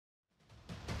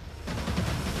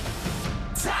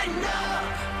Tighten up.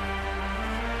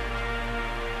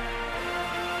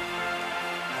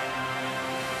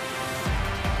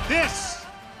 This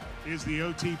is the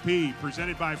OTP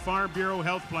presented by Farm Bureau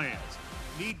Health Plans.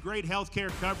 Need great health care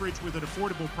coverage with an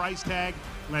affordable price tag?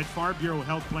 Let Farm Bureau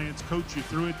Health Plans coach you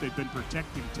through it. They've been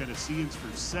protecting Tennesseans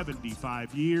for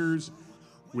 75 years.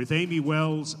 With Amy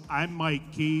Wells, I'm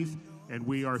Mike Keith, and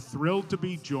we are thrilled to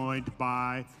be joined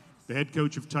by the head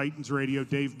coach of Titans Radio,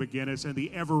 Dave McGinnis, and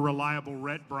the ever-reliable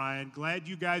Rhett Bryan. Glad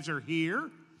you guys are here.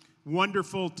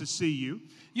 Wonderful to see you.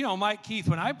 You know, Mike Keith,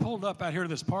 when I pulled up out here to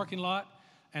this parking lot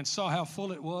and saw how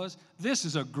full it was, this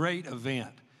is a great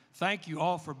event. Thank you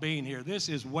all for being here. This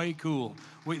is way cool.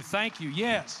 Thank you.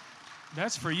 Yes,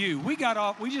 that's for you. We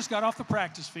just got off the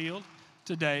practice field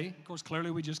today. Of course,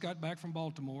 clearly we just got back from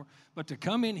Baltimore. But to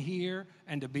come in here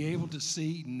and to be able to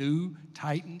see new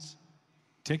Titans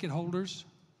ticket holders,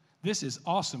 this is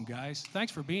awesome, guys.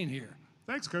 Thanks for being here.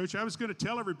 Thanks, Coach. I was going to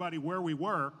tell everybody where we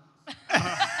were.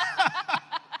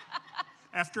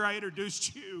 After I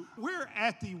introduced you, we're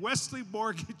at the Wesley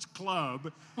Mortgage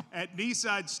Club at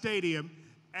Nissan Stadium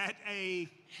at a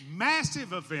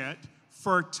massive event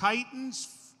for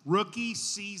Titans rookie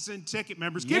season ticket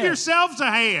members. Give yourselves a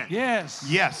hand. Yes.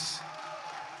 Yes.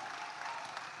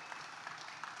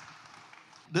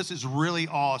 This is really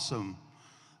awesome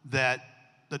that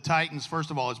the Titans,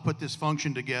 first of all, has put this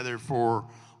function together for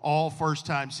all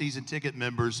first-time season ticket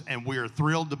members, and we are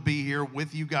thrilled to be here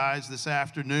with you guys this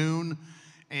afternoon.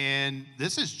 And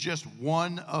this is just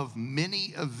one of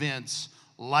many events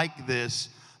like this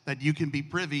that you can be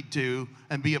privy to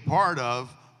and be a part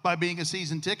of by being a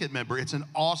season ticket member. It's an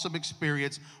awesome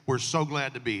experience. We're so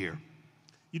glad to be here.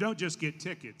 You don't just get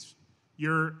tickets.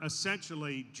 You're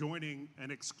essentially joining an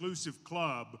exclusive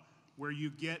club where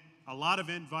you get a lot of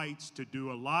invites to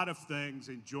do a lot of things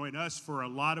and join us for a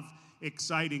lot of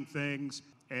exciting things.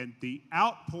 And the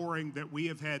outpouring that we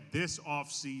have had this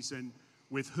offseason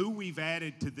with who we've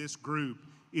added to this group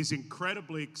is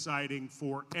incredibly exciting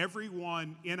for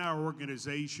everyone in our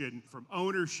organization, from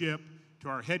ownership to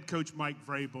our head coach, Mike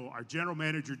Vrabel, our general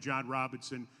manager, John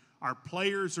Robinson. Our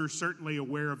players are certainly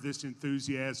aware of this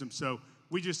enthusiasm, so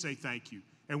we just say thank you.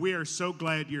 And we are so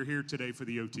glad you're here today for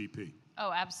the OTP.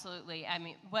 Oh, absolutely. I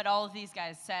mean, what all of these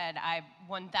guys said, I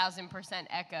 1,000%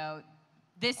 echo.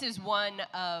 This is one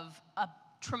of a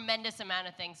tremendous amount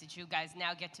of things that you guys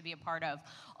now get to be a part of.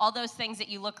 All those things that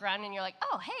you look around and you're like,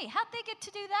 oh, hey, how'd they get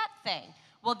to do that thing?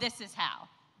 Well, this is how.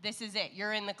 This is it.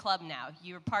 You're in the club now.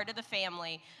 You're part of the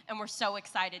family, and we're so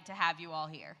excited to have you all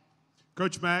here.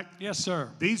 Coach Mack? Yes, sir.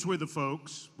 These were the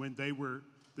folks, when they were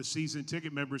the season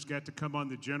ticket members, got to come on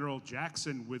the General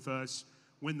Jackson with us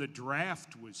when the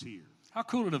draft was here. How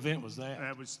cool an event was that?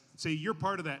 See, you're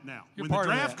part of that now. You're when the part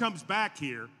of draft that. comes back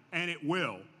here, and it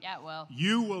will. Yeah, it will.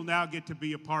 You will now get to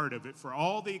be a part of it for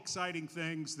all the exciting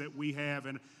things that we have.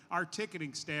 And our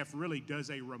ticketing staff really does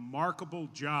a remarkable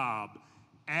job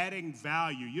adding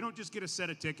value. You don't just get a set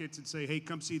of tickets and say, hey,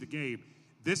 come see the game.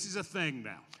 This is a thing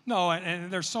now. No, and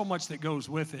there's so much that goes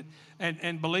with it.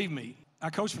 And believe me, I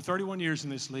coached for 31 years in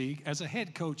this league. As a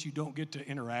head coach, you don't get to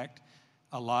interact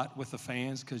a lot with the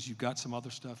fans because you've got some other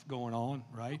stuff going on,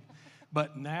 right?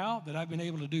 But now that I've been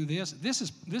able to do this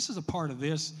is a part of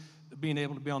this, being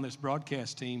able to be on this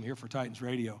broadcast team here for Titans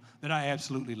Radio, that I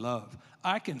absolutely love.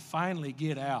 I can finally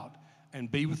get out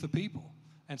and be with the people.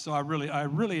 And so I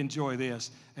really enjoy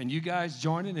this. And you guys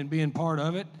joining and being part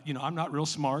of it, you know, I'm not real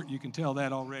smart. You can tell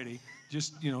that already,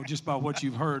 just by what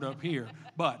you've heard up here.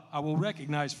 But I will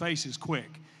recognize faces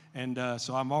quick. And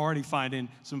so I'm already finding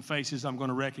some faces I'm going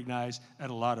to recognize at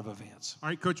a lot of events. All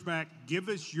right, Coach Mack, give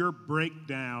us your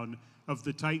breakdown of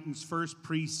the Titans' first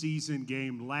preseason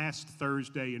game last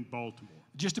Thursday in Baltimore.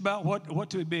 Just about what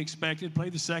to be expected.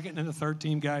 Played the second and the third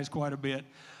team guys quite a bit.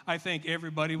 I think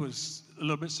everybody was a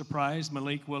little bit surprised.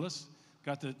 Malik Willis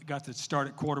got the start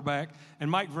at quarterback.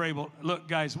 And Mike Vrabel, look,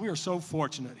 guys, we are so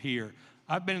fortunate here.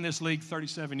 I've been in this league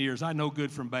 37 years. I know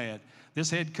good from bad. This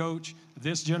head coach,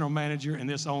 this general manager, and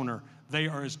this owner, they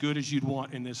are as good as you'd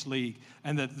want in this league.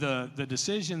 And the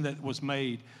decision that was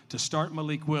made to start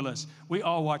Malik Willis, we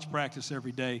all watch practice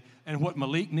every day. And what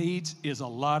Malik needs is a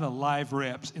lot of live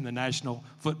reps in the National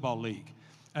Football League.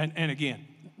 And again,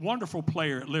 wonderful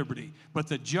player at Liberty. But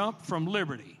the jump from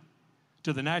Liberty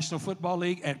to the National Football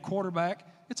League at quarterback,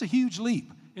 it's a huge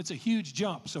leap. It's a huge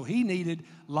jump. So he needed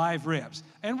live reps.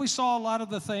 And we saw a lot of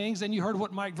the things, and you heard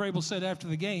what Mike Vrabel said after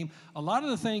the game, a lot of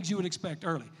the things you would expect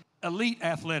early. Elite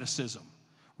athleticism,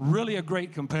 really a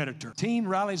great competitor. Team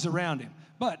rallies around him.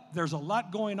 But there's a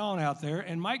lot going on out there.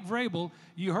 And Mike Vrabel,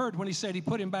 you heard when he said he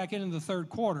put him back in the third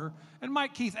quarter. And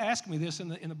Mike Keith asked me this in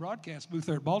the broadcast booth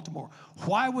there at Baltimore.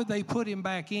 Why would they put him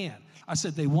back in? I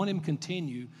said they want him to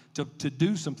continue to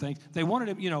do some things. They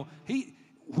wanted him,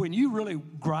 when you really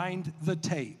grind the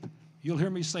tape, you'll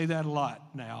hear me say that a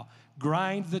lot now.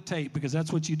 Grind the tape, because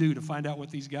that's what you do to find out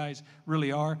what these guys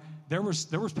really are. There was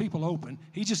people open.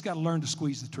 He just got to learn to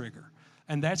squeeze the trigger.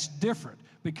 And that's different,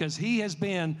 because he has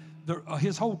been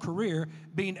his whole career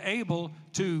being able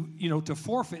to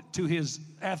forfeit to his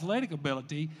athletic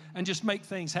ability and just make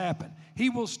things happen. He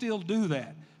will still do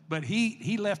that, but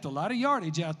he left a lot of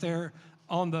yardage out there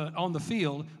on the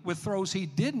field with throws he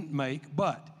didn't make.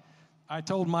 But I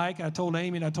told Mike, I told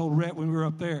Amy, and I told Rhett when we were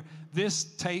up there, this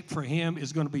tape for him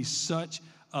is going to be such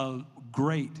a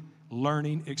great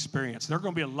learning experience. There are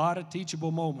going to be a lot of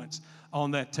teachable moments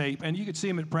on that tape, and you could see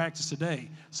him at practice today.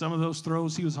 Some of those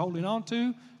throws he was holding on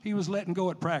to, he was letting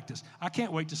go at practice. I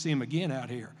can't wait to see him again out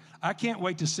here. I can't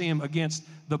wait to see him against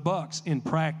the Bucs in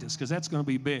practice, because that's going to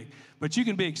be big. But you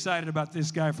can be excited about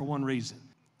this guy for one reason,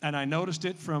 and I noticed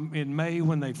it in May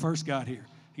when they first got here.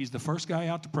 He's the first guy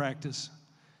out to practice.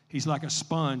 He's like a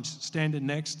sponge standing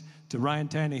next to Ryan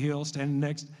Tannehill,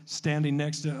 standing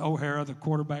next to O'Hara, the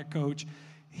quarterback coach.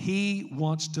 He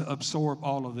wants to absorb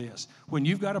all of this. When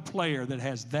you've got a player that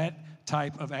has that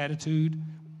type of attitude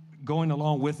going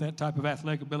along with that type of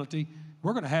athletic ability,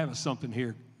 we're going to have something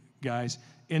here, guys.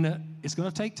 It's going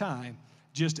to take time.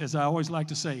 Just as I always like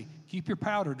to say, keep your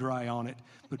powder dry on it,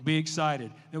 but be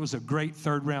excited. It was a great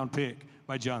third-round pick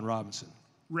by John Robinson.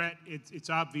 Rhett, it's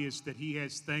obvious that he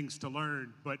has things to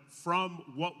learn, but from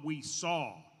what we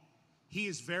saw, he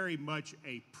is very much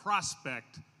a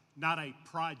prospect, not a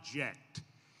project.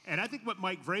 And I think what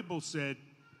Mike Vrabel said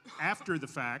after the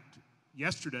fact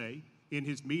yesterday in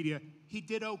his media, he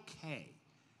did okay.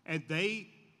 And they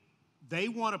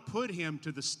want to put him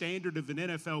to the standard of an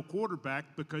NFL quarterback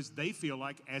because they feel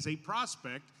like as a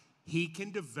prospect, he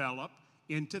can develop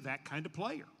into that kind of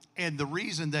player. And the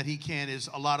reason that he can is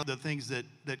a lot of the things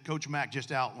that Coach Mack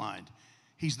just outlined.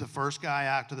 He's the first guy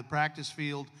out to the practice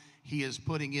field. He is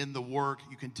putting in the work.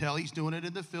 You can tell he's doing it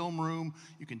in the film room.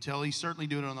 You can tell he's certainly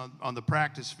doing it on the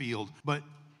practice field. But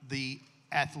the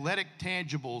athletic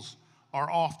tangibles are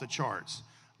off the charts.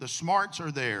 The smarts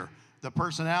are there. The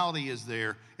personality is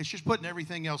there. It's just putting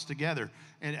everything else together.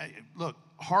 And look,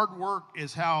 hard work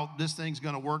is how this thing's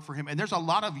going to work for him. And there's a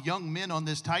lot of young men on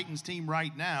this Titans team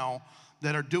right now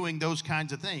that are doing those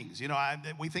kinds of things.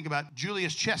 We think about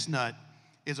Julius Chestnut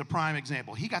is a prime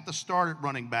example. He got the start at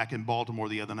running back in Baltimore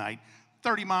the other night,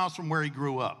 30 miles from where he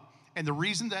grew up. And the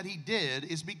reason that he did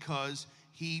is because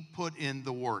he put in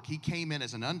the work. He came in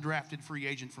as an undrafted free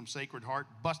agent from Sacred Heart,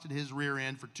 busted his rear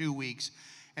end for 2 weeks,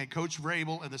 and Coach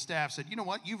Vrabel and the staff said, you know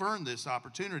what, you've earned this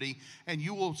opportunity, and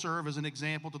you will serve as an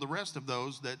example to the rest of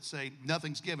those that say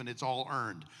nothing's given, it's all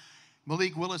earned.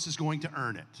 Malik Willis is going to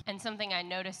earn it. And something I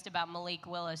noticed about Malik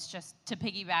Willis, just to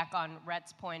piggyback on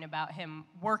Rhett's point about him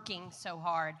working so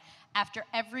hard, after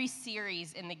every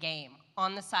series in the game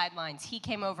on the sidelines, he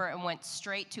came over and went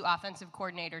straight to offensive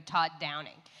coordinator Todd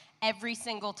Downing. Every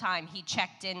single time he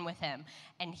checked in with him,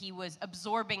 and he was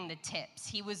absorbing the tips.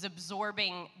 He was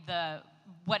absorbing the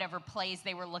whatever plays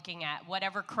they were looking at,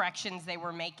 whatever corrections they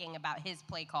were making about his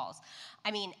play calls.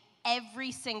 I mean,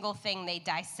 every single thing they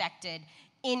dissected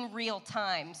in real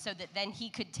time so that then he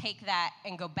could take that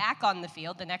and go back on the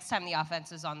field the next time the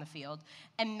offense is on the field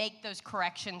and make those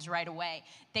corrections right away.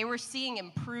 They were seeing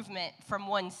improvement from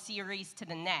one series to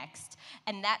the next,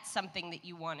 and that's something that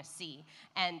you want to see.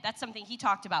 And that's something he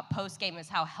talked about post-game, is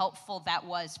how helpful that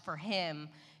was for him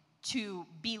to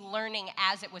be learning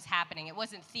as it was happening. It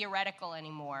wasn't theoretical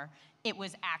anymore. It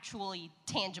was actually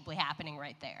tangibly happening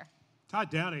right there.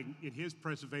 Todd Downing, in his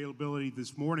press availability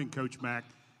this morning, Coach Mack,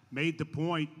 made the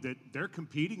point that they're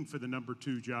competing for the number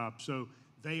 2 job. So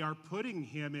they are putting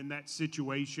him in that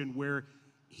situation where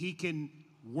he can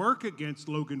work against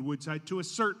Logan Woodside to a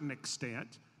certain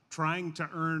extent, trying to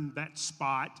earn that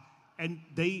spot. And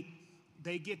they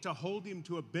get to hold him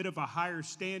to a bit of a higher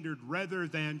standard rather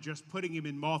than just putting him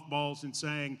in mothballs and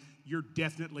saying, you're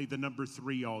definitely the number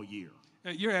 3 all year.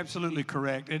 You're absolutely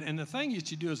correct. And the thing that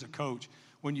you do as a coach,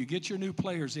 when you get your new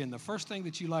players in, the first thing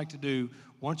that you like to do,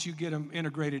 once you get them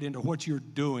integrated into what you're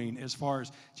doing as far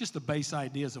as just the base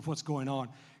ideas of what's going on,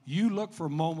 you look for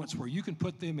moments where you can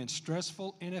put them in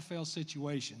stressful NFL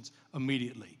situations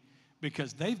immediately,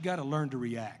 because they've got to learn to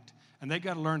react, and they've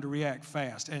got to learn to react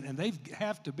fast, and they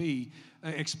have to be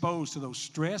exposed to those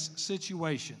stress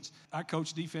situations. I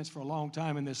coached defense for a long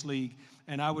time in this league,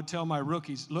 and I would tell my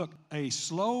rookies, look, a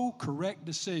slow, correct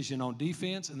decision on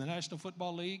defense in the National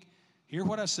Football League, Hear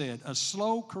what I said. A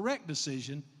slow, correct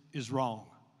decision is wrong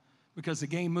because the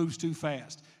game moves too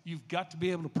fast. You've got to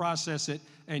be able to process it,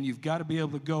 and you've got to be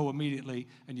able to go immediately,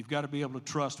 and you've got to be able to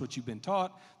trust what you've been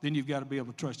taught. Then you've got to be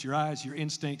able to trust your eyes, your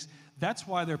instincts. That's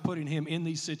why they're putting him in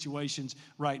these situations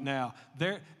right now.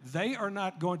 They are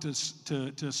not going to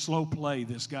slow play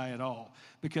this guy at all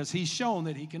because he's shown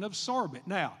that he can absorb it.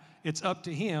 Now, it's up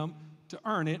to him to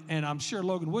earn it, and I'm sure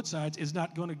Logan Woodsides is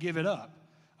not going to give it up.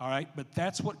 All right, but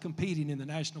that's what competing in the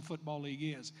National Football League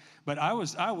is. But I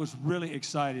was really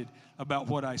excited about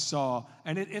what I saw,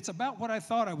 and it's about what I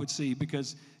thought I would see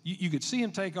because you could see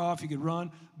him take off, you could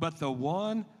run, but the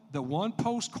one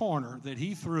post corner that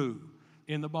he threw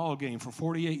in the ball game for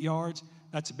 48 yards,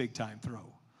 that's a big time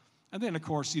throw. And then of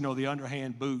course, the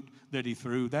underhand boot that he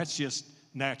threw, that's just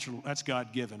natural. That's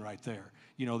God-given right there.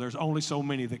 There's only so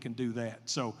many that can do that.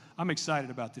 So I'm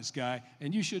excited about this guy,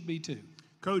 and you should be too.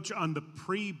 Coach, on the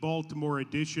pre-Baltimore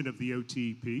edition of the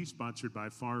OTP, sponsored by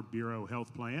Farm Bureau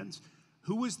Health Plans,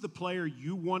 who was the player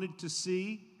you wanted to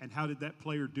see, and how did that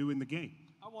player do in the game?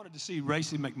 I wanted to see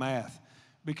Racey McMath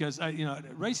because,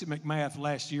 Racey McMath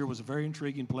last year was a very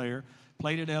intriguing player,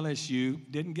 played at LSU,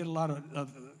 didn't get a lot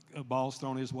of balls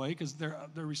thrown his way because their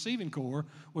receiving core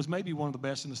was maybe one of the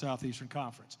best in the Southeastern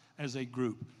Conference as a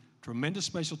group. Tremendous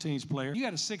special teams player. You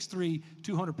got a 6'3",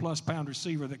 200-plus pound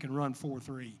receiver that can run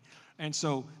 4.3. And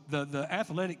so the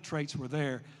athletic traits were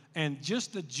there. And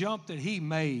just the jump that he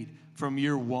made from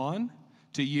year 1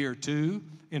 to year 2,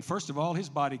 and first of all, his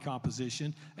body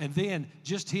composition, and then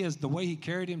just the way he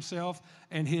carried himself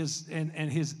and his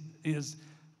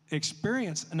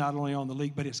experience not only on the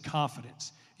league, but his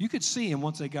confidence. You could see him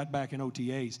once they got back in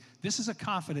OTAs. This is a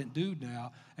confident dude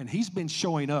now, and he's been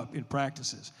showing up in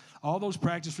practices. All those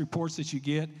practice reports that you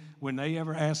get, when they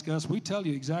ever ask us, we tell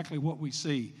you exactly what we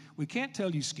see. We can't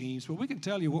tell you schemes, but we can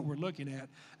tell you what we're looking at.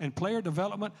 And player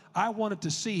development, I wanted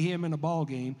to see him in a ball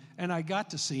game, and I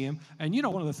got to see him. And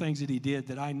one of the things that he did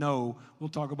that I know, we'll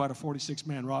talk about a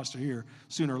 46-man roster here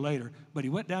sooner or later, but he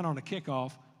went down on a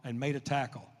kickoff and made a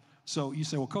tackle. So you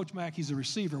say, well, Coach Mack, he's a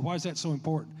receiver. Why is that so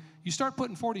important? You start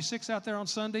putting 46 out there on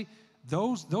Sunday,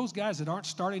 those guys that aren't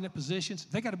starting at positions,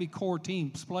 they got to be core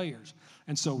teams players.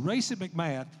 And so Racey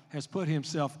McMath has put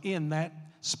himself in that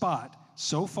spot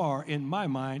so far in my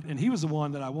mind, and he was the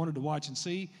one that I wanted to watch and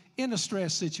see in a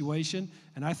stress situation,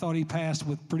 and I thought he passed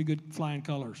with pretty good flying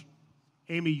colors.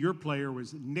 Amy, your player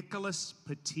was Nicholas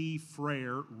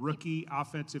Petit-Frere, rookie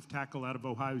offensive tackle out of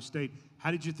Ohio State.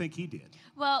 How did you think he did?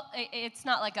 Well, it's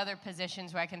not like other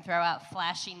positions where I can throw out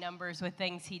flashy numbers with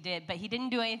things he did, but he didn't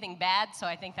do anything bad, so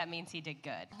I think that means he did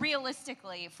good.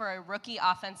 Realistically, for a rookie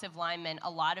offensive lineman, a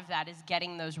lot of that is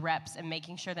getting those reps and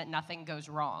making sure that nothing goes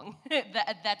wrong.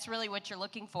 That's really what you're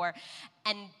looking for,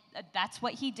 and that's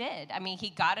what he did. I mean,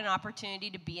 he got an opportunity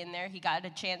to be in there. He got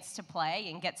a chance to play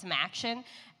and get some action,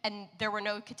 and there were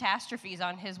no catastrophes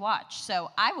on his watch, so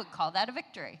I would call that a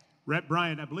victory. Rhett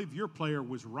Bryant, I believe your player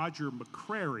was Roger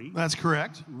McCrary. That's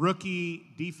correct. Rookie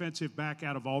defensive back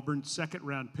out of Auburn,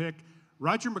 second-round pick.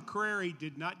 Roger McCrary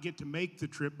did not get to make the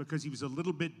trip because he was a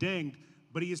little bit dinged,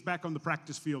 but he is back on the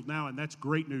practice field now, and that's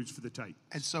great news for the Titans.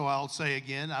 And so I'll say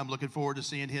again, I'm looking forward to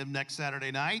seeing him next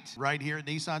Saturday night right here at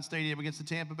Nissan Stadium against the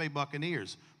Tampa Bay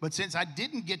Buccaneers. But since I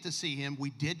didn't get to see him, we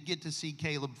did get to see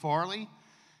Caleb Farley.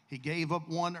 He gave up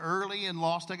one early and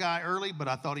lost a guy early, but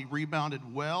I thought he rebounded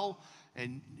well.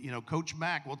 And, Coach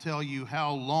Mack will tell you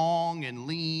how long and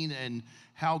lean and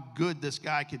how good this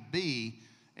guy could be.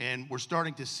 And we're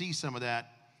starting to see some of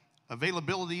that.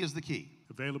 Availability is the key.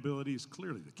 Availability is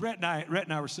clearly the key. Rhett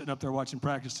and I were sitting up there watching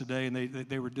practice today, and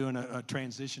they were doing a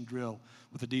transition drill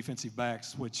with the defensive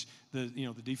backs, which the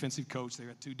defensive coach, they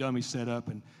got 2 dummies set up,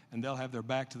 and they'll have their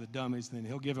back to the dummies, and then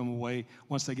he'll give them away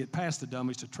once they get past the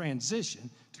dummies to transition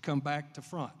to come back to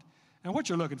front. And what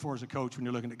you're looking for as a coach when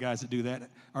you're looking at guys that do that,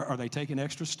 are they taking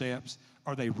extra steps?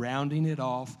 Are they rounding it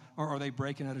off? Or are they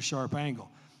breaking at a sharp angle?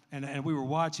 And we were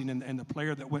watching, and the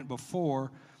player that went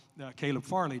before Caleb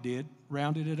Farley did,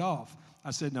 rounded it off. I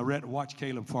said, now, Rhett, watch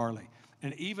Caleb Farley.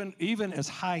 And even as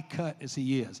high cut as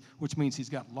he is, which means he's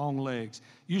got long legs,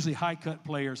 usually high cut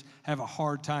players have a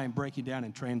hard time breaking down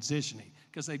and transitioning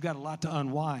because they've got a lot to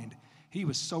unwind. He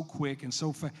was so quick and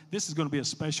so fast. This is going to be a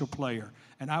special player.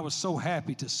 And I was so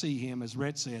happy to see him, as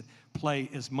Rhett said, play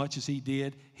as much as he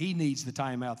did. He needs the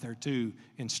time out there, too,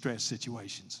 in stress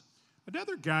situations.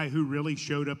 Another guy who really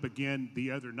showed up again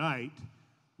the other night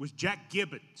was Jack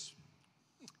Gibbons.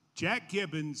 Jack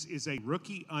Gibbons is a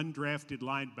rookie undrafted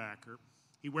linebacker.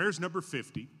 He wears number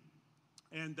 50.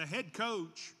 And the head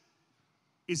coach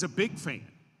is a big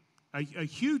fan, a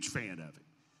huge fan of it.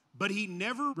 But he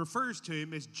never refers to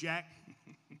him as Jack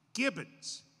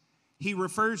Gibbons. he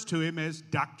refers to him as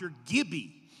Dr.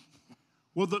 Gibby.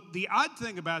 Well, the odd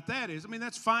thing about that is, I mean,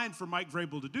 that's fine for Mike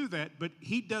Vrabel to do that, but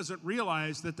he doesn't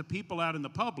realize that the people out in the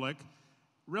public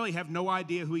really have no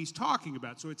idea who he's talking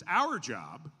about. So it's our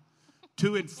job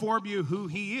to inform you who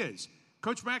he is.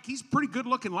 Coach Mack, he's a pretty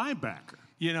good-looking linebacker.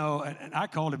 You know, and I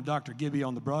called him Dr. Gibby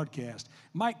on the broadcast.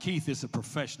 Mike Keith is a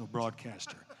professional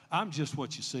broadcaster. I'm just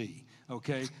what you see,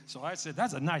 okay? So I said,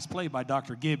 that's a nice play by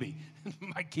Dr. Gibby.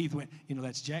 Mike Keith went, you know,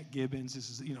 that's Jack Gibbons.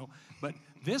 This is, you know, but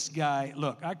this guy,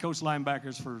 look, I coached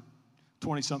linebackers for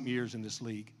 20-something years in this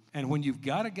league. And when you've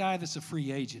got a guy that's a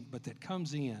free agent, but that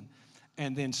comes in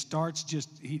and then starts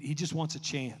he just wants a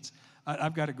chance.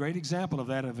 I've got a great example of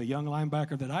that, of a young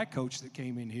linebacker that I coached that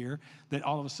came in here that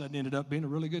all of a sudden ended up being a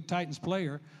really good Titans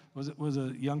player. Was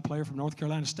a young player from North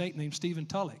Carolina State named Stephen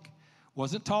Tulloch.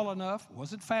 Wasn't tall enough,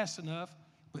 wasn't fast enough,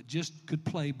 but just could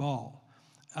play ball.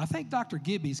 I think Dr.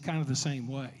 Gibby's kind of the same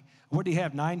way. What did he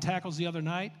have, 9 tackles the other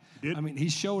night? Did. I mean, he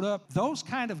showed up. Those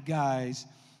kind of guys,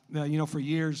 you know, for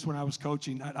years when I was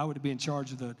coaching, I would be in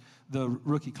charge of the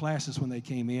rookie classes when they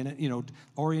came in. You know,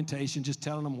 orientation, just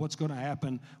telling them what's going to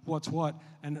happen, what's what.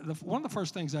 And one of the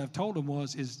first things I've told them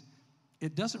is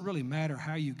it doesn't really matter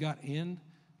how you got in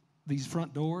these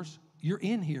front doors. You're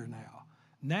in here now.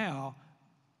 Now,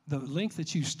 the length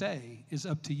that you stay is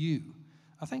up to you.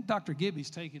 I think Dr. Gibby's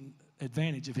taken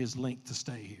advantage of his length to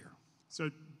stay here. So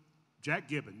Jack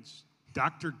Gibbons,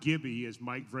 Dr. Gibby, as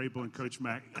Mike Vrabel and Coach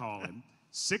Mack call him,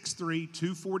 6'3",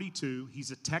 242.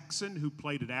 He's a Texan who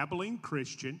played at Abilene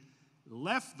Christian,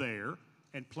 left there,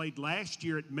 and played last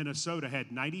year at Minnesota,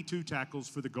 had 92 tackles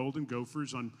for the Golden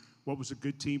Gophers on what was a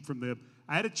good team from them.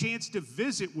 I had a chance to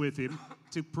visit with him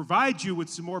to provide you with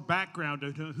some more background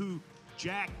on who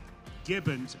Jack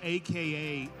Gibbons,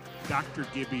 a.k.a. Dr.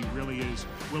 Gibby, really is.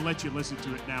 We'll let you listen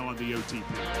to it now on the OTP.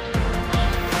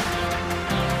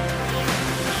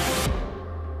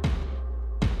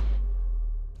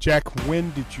 Jack,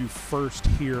 when did you first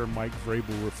hear Mike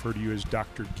Vrabel refer to you as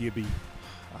Dr. Gibby?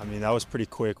 I mean, that was pretty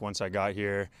quick once I got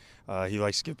here. He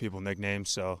likes to give people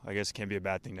nicknames, so I guess it can't be a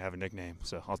bad thing to have a nickname.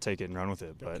 So I'll take it and run with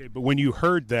it. Okay, but when you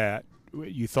heard that,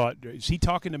 you thought, is he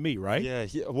talking to me, right? Yeah,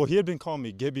 he had been calling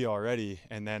me Gibby already,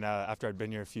 and then after I'd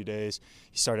been here a few days,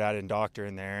 he started adding doctor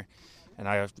in there. And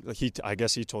I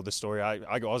guess he told the story.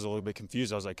 I was a little bit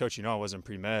confused. I was like, Coach, you know I wasn't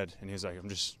pre-med. And he was like, I'm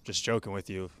just joking with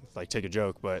you. Like, take a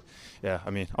joke. But, yeah, I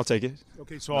mean, I'll take it.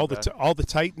 Okay, so all the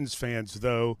Titans fans,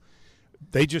 though,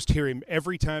 they just hear him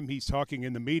every time he's talking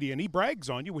in the media. And he brags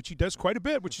on you, which he does quite a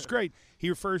bit, which is great. He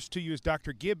refers to you as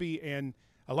Dr. Gibby, and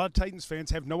a lot of Titans fans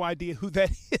have no idea who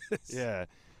that is. Yeah.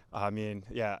 I mean,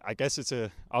 yeah, I guess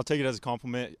I'll take it as a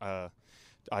compliment.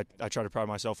 I try to pride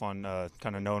myself on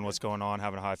kind of knowing what's going on,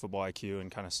 having a high football IQ,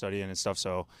 and kind of studying and stuff.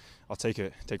 So I'll take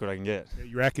what I can get.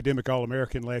 You're academic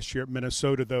All-American last year at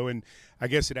Minnesota, though, and I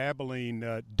guess at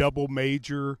Abilene, double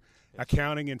major,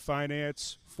 accounting and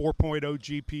finance, 4.0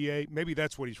 GPA. Maybe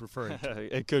that's what he's referring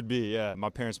to. It could be, yeah. My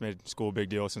parents made school a big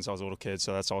deal since I was a little kid,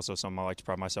 so that's also something I like to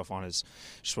pride myself on is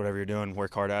just whatever you're doing,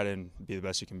 work hard at it, and be the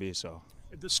best you can be. So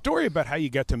the story about how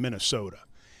you got to Minnesota.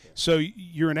 So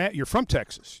you're from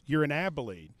Texas. You're in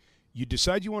Abilene. You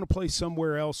decide you want to play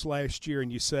somewhere else last year,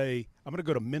 and you say, I'm going to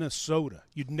go to Minnesota.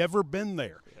 You'd never been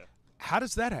there. Yeah. How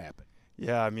does that happen?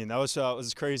 Yeah, I mean, that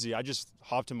was crazy. I just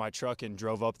hopped in my truck and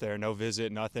drove up there. No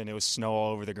visit, nothing. It was snow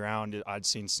all over the ground. I'd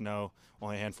seen snow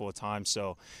only a handful of times,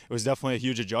 so it was definitely a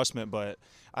huge adjustment. But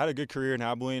I had a good career in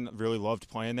Abilene. Really loved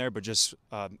playing there, but just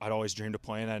I'd always dreamed of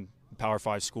playing at Power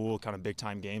 5 school, kind of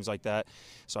big-time games like that.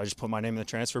 So I just put my name in the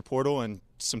transfer portal, and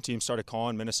some teams started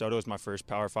calling. Minnesota was my first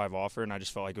Power 5 offer, and I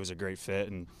just felt like it was a great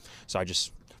fit. And so I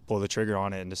just pulled the trigger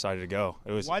on it and decided to go.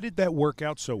 Why did that work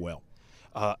out so well?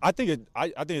 I think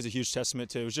it's a huge testament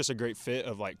to it. It was just a great fit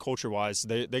of like culture-wise.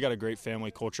 They got a great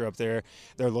family culture up there.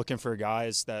 They're looking for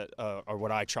guys that are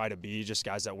what I try to be, just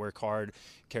guys that work hard,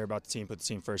 care about the team, put the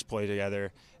team first, play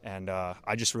together. And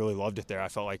I just really loved it there. I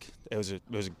felt like it was a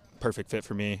perfect fit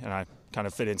for me, and I kind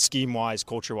of fit in scheme-wise,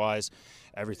 culture-wise,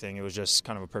 everything. It was just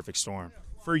kind of a perfect storm.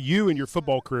 For you in your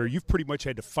football career, you've pretty much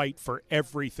had to fight for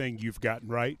everything you've gotten,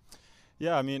 right?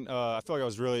 Yeah, I mean, I feel like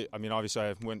obviously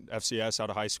I went FCS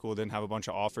out of high school, didn't have a bunch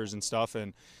of offers and stuff,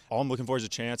 and all I'm looking for is a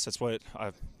chance. That's what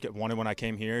I wanted when I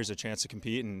came here, is a chance to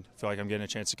compete, and I feel like I'm getting a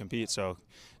chance to compete, so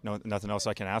nothing else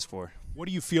I can ask for. What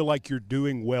do you feel like you're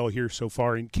doing well here so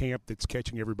far in camp that's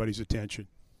catching everybody's attention?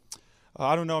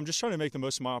 I don't know. I'm just trying to make the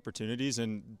most of my opportunities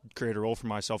and create a role for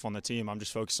myself on the team. I'm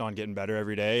just focused on getting better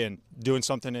every day and doing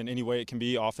something in any way it can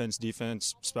be, offense,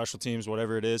 defense, special teams,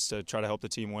 whatever it is, to try to help the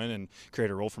team win and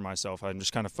create a role for myself. I'm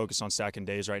just kind of focused on stacking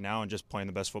days right now and just playing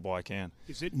the best football I can.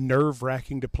 Is it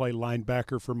nerve-wracking to play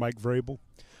linebacker for Mike Vrabel?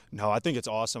 No, I think it's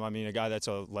awesome. I mean, a guy that's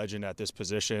a legend at this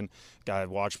position, guy I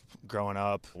watched growing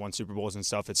up, won Super Bowls and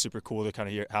stuff. It's super cool to kind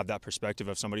of have that perspective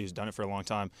of somebody who's done it for a long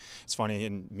time. It's funny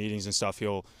in meetings and stuff,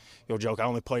 he'll joke, I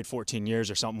only played 14 years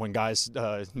or something when guys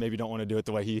maybe don't want to do it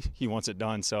the way he wants it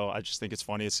done. So I just think it's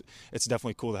funny. It's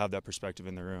definitely cool to have that perspective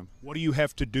in the room. What do you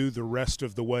have to do the rest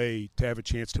of the way to have a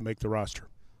chance to make the roster?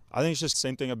 I think it's just the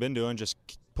same thing I've been doing, just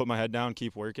put my head down,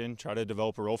 keep working, try to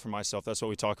develop a role for myself. That's what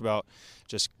we talk about,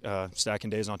 just stacking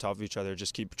days on top of each other,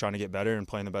 just keep trying to get better and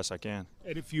playing the best I can.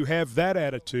 And if you have that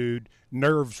attitude,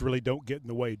 nerves really don't get in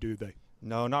the way, do they?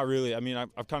 No, not really. I mean,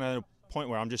 I've kind of at a point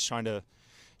where I'm just trying to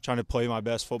play my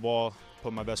best football,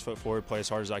 put my best foot forward, play as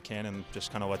hard as I can, and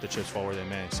just kind of let the chips fall where they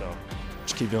may. So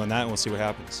just keep doing that, and we'll see what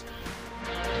happens.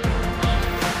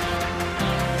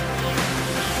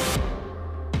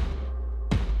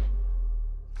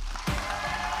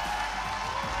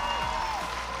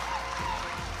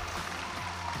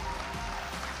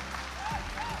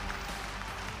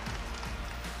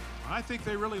 I think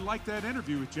they really liked that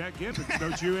interview with Jack Gibbons,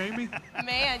 don't you, Amy?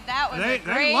 Man, that was They a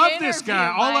great love interview, this guy.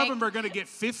 All Mike. of them are going to get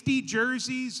 50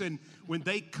 jerseys, and when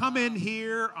they come in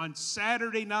here on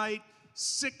Saturday night,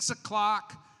 6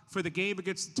 o'clock for the game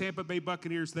against the Tampa Bay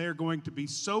Buccaneers, they're going to be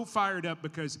so fired up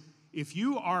because if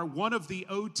you are one of the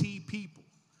OT people,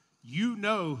 you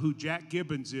know who Jack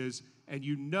Gibbons is, and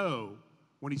you know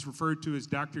when he's referred to as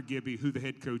Dr. Gibby, who the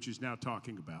head coach is now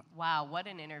talking about. Wow, what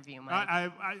an interview, Mike.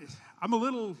 I'm a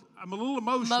little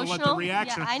emotional at the Emotional?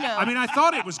 reaction. Yeah, I know. I mean, I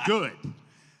thought it was good.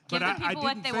 Give But the I people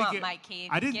what didn't they think want, it, Mike Keith.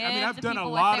 I didn't. I mean, Give I've the done a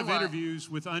people lot what of they want. interviews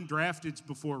with undrafteds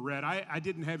before, Red. I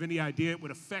didn't have any idea it would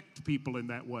affect people in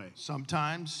that way.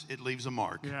 Sometimes it leaves a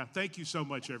mark. Yeah, thank you so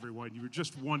much, everyone. You were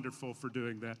just wonderful for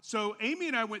doing that. So Amy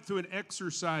and I went through an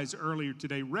exercise earlier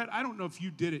today. Red, I don't know if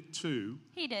you did it too.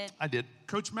 He did. I did.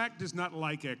 Coach Mack does not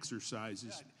like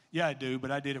exercises. Yeah, I do,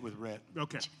 but I did it with Rhett.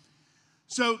 Okay.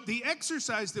 So the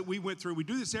exercise that we went through, we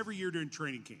do this every year during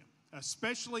training camp,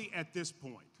 especially at this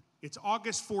point. It's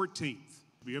August 14th.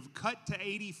 We have a cut to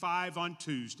 85 on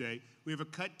Tuesday. We have a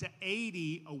cut to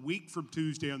 80 a week from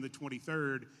Tuesday on the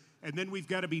 23rd. And then we've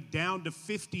got to be down to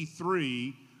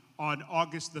 53 on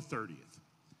August the 30th.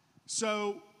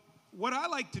 So what I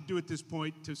like to do at this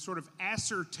point to sort of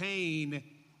ascertain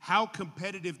how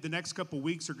competitive the next couple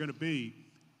weeks are going to be,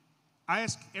 I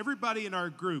ask everybody in our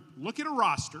group, look at a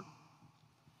roster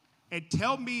and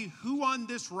tell me who on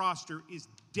this roster is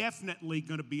definitely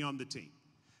going to be on the team,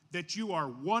 that you are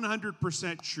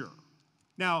 100% sure.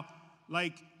 Now,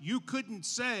 like, you couldn't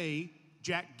say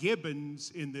Jack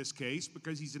Gibbons in this case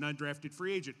because he's an undrafted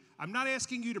free agent. I'm not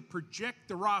asking you to project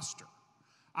the roster.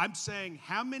 I'm saying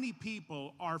how many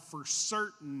people are for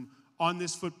certain on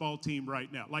this football team right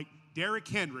now. Like, Derrick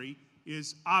Henry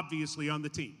is obviously on the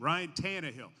team. Ryan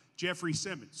Tannehill, Jeffrey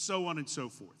Simmons, so on and so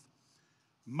forth.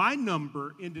 My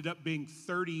number ended up being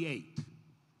 38.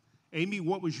 Amy,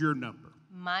 what was your number?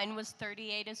 Mine was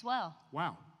 38 as well.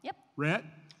 Wow. Yep. Rhett?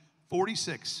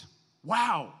 46.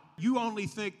 Wow. You only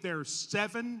think there are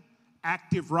 7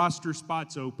 active roster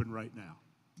spots open right now.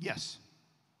 Yes.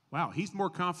 Wow, he's more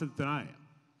confident than I am.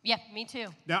 Yeah, me too.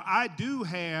 Now, I do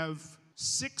have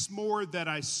 6 more that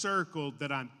I circled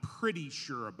that I'm pretty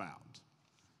sure about.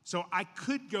 So I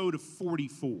could go to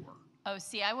 44. Oh,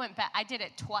 see, I went back. I did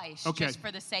it twice Okay. just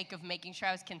for the sake of making sure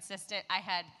I was consistent. I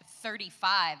had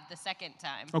 35 the second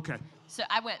time. Okay. So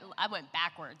I went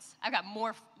backwards. I got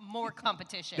more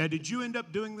competition. Now, did you end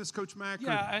up doing this, Coach Mack?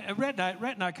 Yeah, Rhett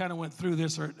and I kind of went through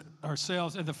this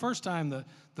ourselves. And the first time,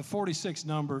 the 46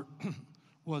 number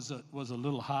was a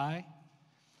little high.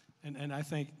 And I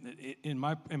think, in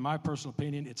my personal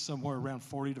opinion, it's somewhere around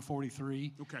 40 to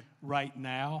 43 right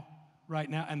now.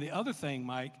 And the other thing,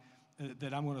 Mike,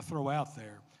 that I'm going to throw out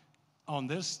there, on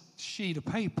this sheet of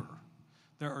paper,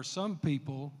 there are some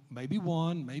people, maybe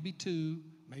 1, maybe 2,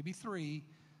 maybe 3,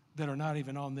 that are not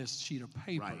even on this sheet of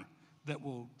paper that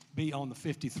will be on the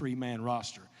 53-man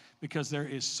roster, because there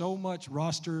is so much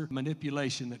roster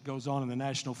manipulation that goes on in the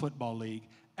National Football League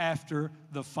after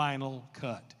the final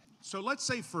cut. So let's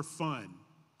say for fun,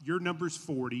 your number's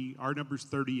 40, our number's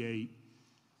 38.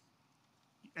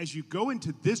 As you go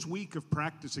into this week of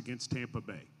practice against Tampa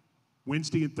Bay,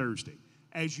 Wednesday and Thursday,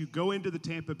 as you go into the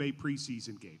Tampa Bay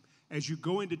preseason game, as you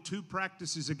go into 2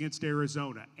 practices against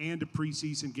Arizona and a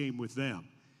preseason game with them,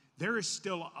 there is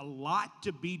still a lot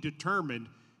to be determined.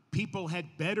 People had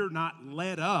better not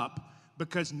let up,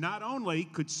 because not only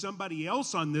could somebody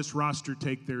else on this roster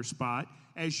take their spot,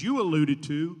 as you alluded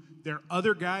to, there are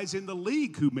other guys in the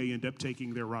league who may end up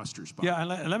taking their roster spot. Yeah,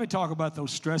 and let me talk about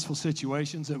those stressful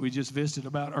situations that we just visited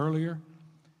about earlier.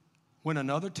 When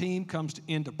another team comes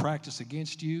into practice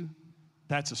against you,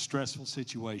 that's a stressful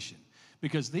situation,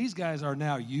 because these guys are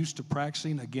now used to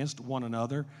practicing against one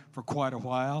another for quite a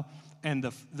while, and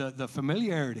the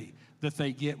familiarity that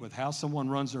they get with how someone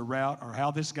runs their route or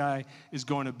how this guy is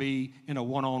going to be in a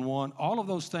one-on-one, all of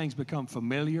those things become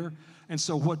familiar. And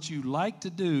so what you like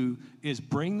to do is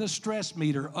bring the stress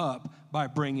meter up by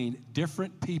bringing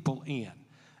different people in.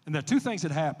 And there are two things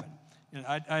that happen. You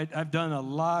know, I've done a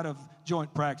lot of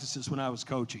joint practices when I was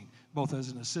coaching, both as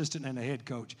an assistant and a head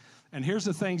coach. And here's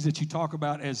the things that you talk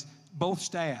about as both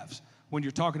staffs when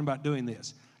you're talking about doing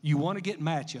this. You want to get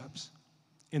matchups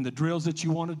in the drills that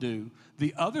you want to do.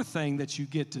 The other thing that you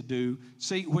get to do,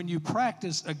 see, when you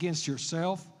practice against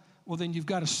yourself, well, then you've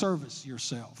got to service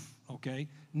yourself, okay?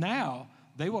 Now,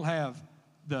 they will have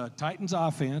the Titans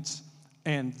offense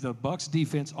and the Bucks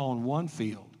defense on one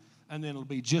field, and then it'll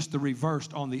be just the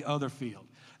reversed on the other field.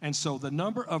 And so the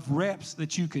number of reps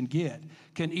that you can get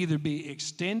can either be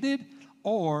extended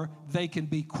or they can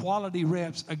be quality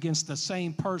reps against the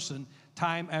same person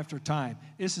time after time.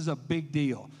 This is a big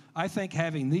deal. I think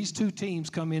having these two teams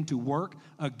come into work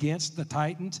against the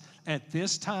Titans at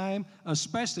this time,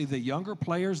 especially the younger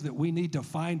players that we need to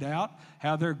find out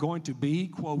how they're going to be,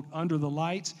 quote, under the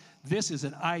lights, this is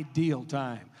an ideal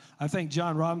time. I think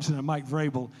John Robinson and Mike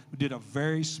Vrabel did a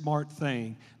very smart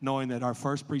thing, knowing that our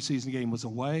first preseason game was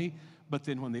away. But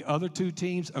then when the other two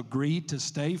teams agreed to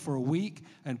stay for a week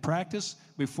and practice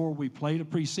before we played a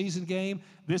preseason game,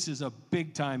 this is a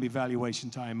big-time evaluation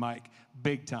time, Mike,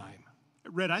 big time.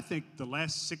 Red, I think the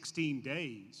last 16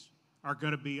 days are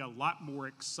going to be a lot more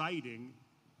exciting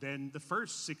than the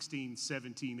first 16,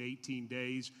 17, 18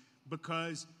 days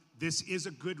because this is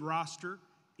a good roster.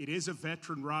 It is a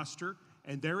veteran roster,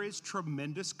 and there is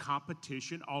tremendous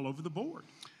competition all over the board.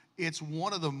 It's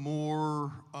one of the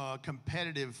more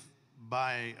competitive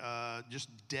by just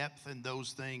depth and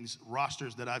those things,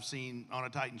 rosters that I've seen on a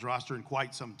Titans roster in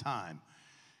quite some time.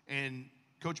 And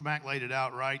Coach Mack laid it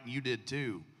out right, and you did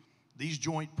too. These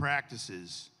joint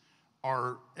practices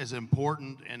are as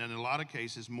important, and in a lot of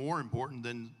cases more important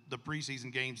than the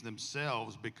preseason games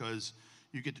themselves, because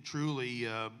you get to truly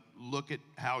look at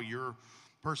how your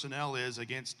personnel is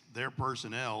against their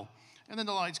personnel. And then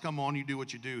the lights come on, you do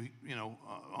what you do, you know,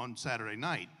 on Saturday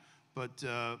night. But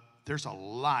there's a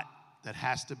lot that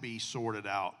has to be sorted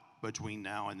out between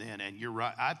now and then. And you're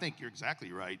right. I think you're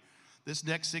exactly right. This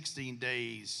next 16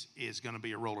 days is going to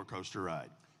be a roller coaster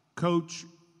ride. Coach,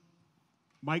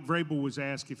 Mike Vrabel was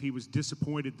asked if he was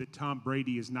disappointed that Tom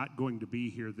Brady is not going to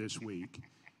be here this week.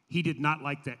 He did not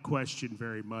like that question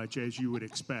very much, as you would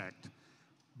expect.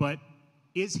 But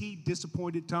is he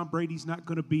disappointed Tom Brady's not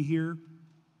going to be here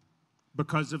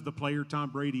because of the player Tom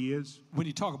Brady is? When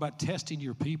you talk about testing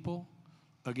your people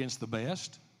against the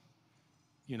best,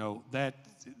 you know,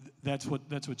 that's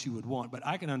what you would want. But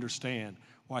I can understand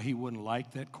why he wouldn't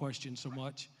like that question so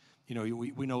much. You know,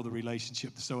 we know the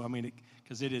relationship. So, I mean,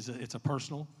 because it's a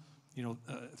personal, you know,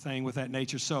 thing with that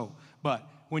nature. So, but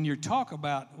when you talk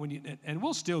about, and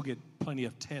we'll still get plenty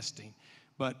of testing,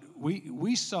 but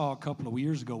we saw a couple of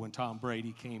years ago when Tom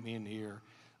Brady came in here,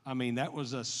 I mean, that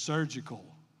was a surgical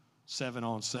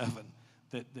 7-on-7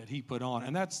 that he put on.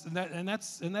 And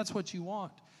that's what you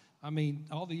want. I mean,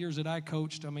 all the years that I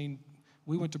coached, I mean,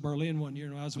 we went to Berlin one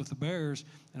year, and I was with the Bears,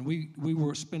 and we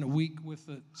spent a week with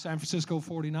the San Francisco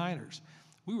 49ers.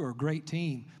 We were a great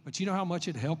team, but you know how much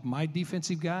it helped my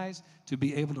defensive guys to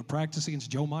be able to practice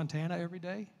against Joe Montana every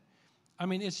day? I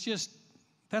mean, it's just,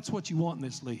 that's what you want in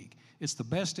this league. It's the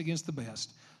best against the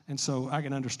best. And so I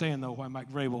can understand, though, why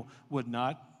Mike Vrabel would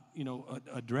not, you know,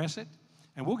 address it.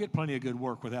 And we'll get plenty of good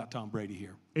work without Tom Brady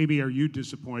here. Amy, are you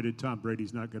disappointed Tom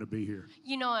Brady's not going to be here?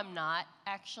 You know, I'm not,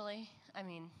 actually. I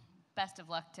mean, best of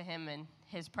luck to him and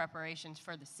his preparations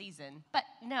for the season. But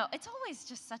no, it's always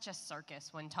just such a circus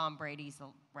when Tom Brady's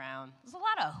around. There's a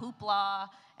lot of hoopla.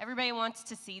 Everybody wants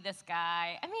to see this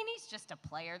guy. I mean, he's just a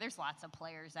player. There's lots of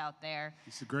players out there.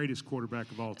 He's the greatest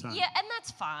quarterback of all time. Yeah, and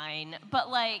that's fine. But,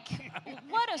 like,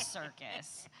 what a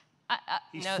circus.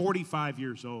 He's 45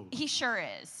 years old. He sure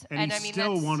is. And he's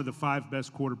still one of the 5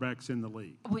 best quarterbacks in the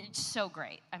league. Which is so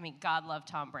great. I mean, God love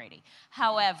Tom Brady.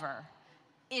 However,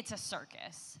 it's a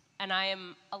circus. And I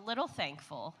am a little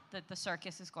thankful that the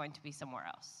circus is going to be somewhere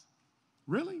else.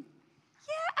 Really?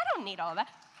 Yeah, I don't need all that.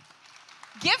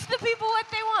 Give the people what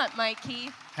they want,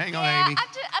 Mikey. Hang on, Amy.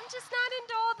 I'm just not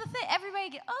into all the things. Everybody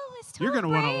get, oh, it's Tom You're going to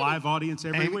Brady. want a live audience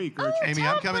every week, aren't you? Amy,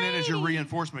 Tom I'm coming in as your Brady.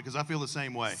 reinforcement because I feel the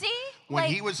same way. See? When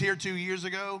he was here 2 years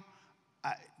ago,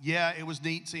 yeah, it was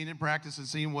neat seeing him practice and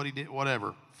seeing what he did,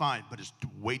 whatever. Fine, but there's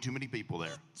way too many people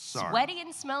there. Sorry. Sweaty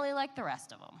and smelly like the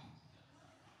rest of them.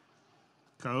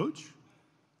 Coach?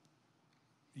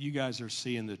 You guys are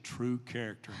seeing the true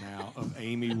character now of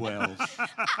Amy Wells.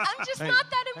 I'm just not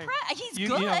that impressed. He's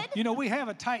good. You know, we have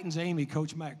a Titans Amy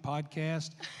Coach Mac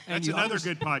podcast. And That's another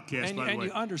good podcast, by the way. And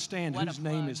you understand What a whose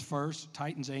name plug. is first,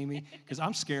 Titans Amy, because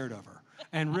I'm scared of her.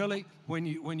 And really, when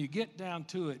you get down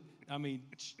to it, I mean,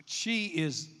 she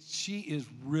is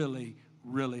really,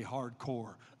 really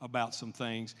hardcore about some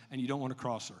things, and you don't want to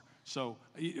cross her. So,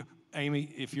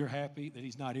 Amy, if you're happy that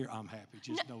he's not here, I'm happy.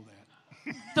 Just know that.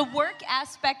 The work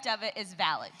aspect of it is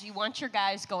valid. You want your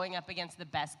guys going up against the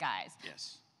best guys.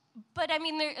 Yes. But I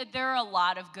mean, there are a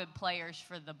lot of good players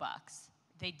for the Bucks.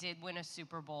 They did win a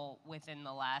Super Bowl within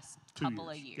the last couple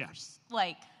of years. Yeah.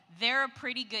 Like, they're a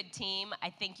pretty good team.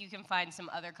 I think you can find some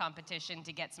other competition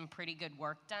to get some pretty good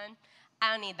work done.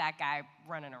 I don't need that guy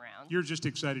running around. You're just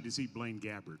excited to see Blaine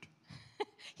Gabbert.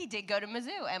 He did go to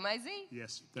Mizzou, M-I-Z.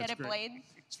 Yes, that's Get it, great. Blaine?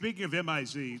 Speaking of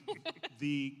M-I-Z,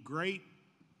 the great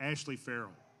Ashley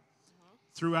Farrell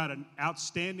threw out an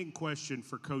outstanding question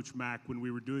for Coach Mack when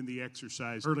we were doing the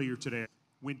exercise earlier today.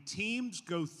 When teams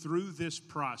go through this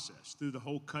process, through the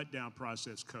whole cut-down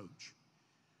process, Coach,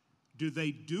 do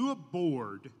they do a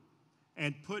board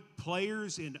and put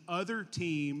players in other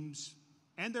teams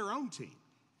and their own team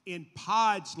in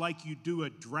pods like you do a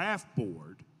draft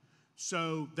board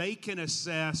so they can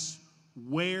assess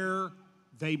where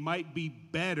they might be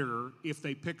better if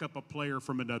they pick up a player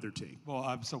from another team? Well,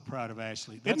 I'm so proud of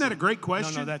Ashley. Isn't that a great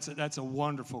question? No, that's a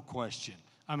wonderful question.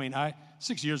 I mean,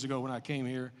 6 years ago when I came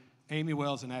here, Amy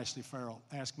Wells and Ashley Farrell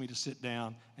asked me to sit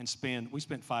down and we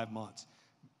spent 5 months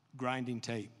grinding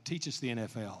tape, teach us the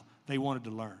NFL. They wanted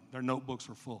to learn. Their notebooks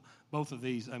were full. Both of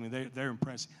these, I mean, they're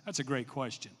impressive. That's a great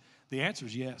question. The answer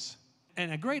is yes.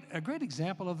 And a great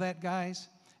example of that, guys,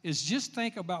 is just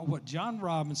think about what John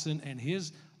Robinson and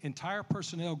his entire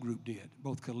personnel group did,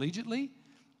 both collegiately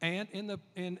and in the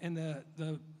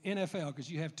NFL, because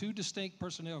you have two distinct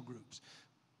personnel groups,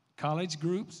 college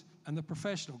groups and the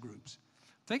professional groups.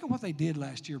 Think of what they did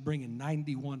last year, bringing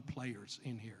 91 players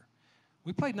in here.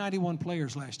 We played 91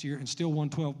 players last year and still won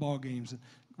 12 ball games and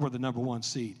were the number one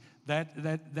seed.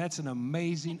 That's an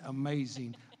amazing,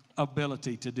 amazing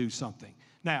ability to do something.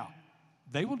 Now,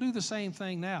 they will do the same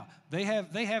thing now. They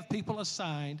have people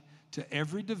assigned to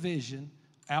every division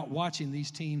out watching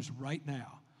these teams right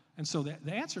now. And so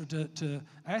the answer to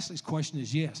Ashley's question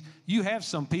is yes. You have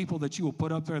some people that you will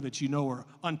put up there that you know are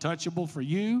untouchable for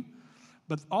you,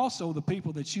 but also the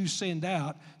people that you send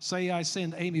out. Say I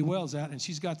send Amy Wells out and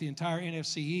she's got the entire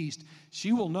NFC East.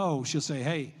 She will know. She'll say,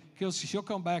 hey, she'll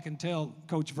come back and tell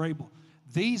Coach Vrabel,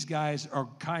 these guys are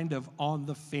kind of on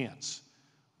the fence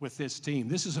with this team.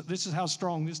 This is how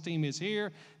strong this team is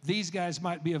here. These guys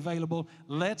might be available.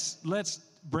 Let's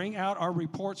bring out our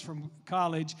reports from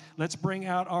college. Let's bring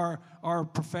out our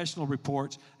professional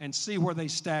reports and see where they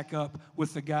stack up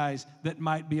with the guys that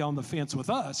might be on the fence with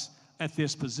us at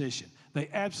this position. They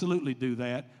absolutely do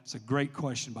that. It's a great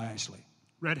question by Ashley.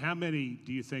 Red, how many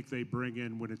do you think they bring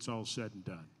in when it's all said and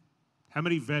done? How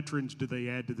many veterans do they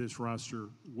add to this roster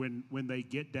when they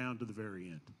get down to the very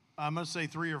end? I'm going to say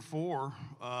 3 or 4.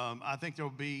 I think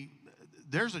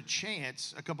there's a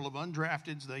chance a couple of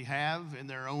undrafteds they have in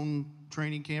their own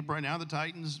training camp right now. The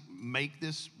Titans make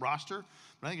this roster.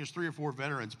 But I think there's 3 or 4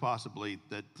 veterans possibly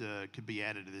that could be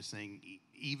added to this thing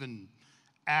even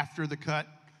after the cut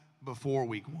before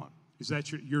week 1. Is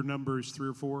that your number is 3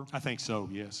 or 4? I think so,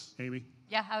 yes. Amy?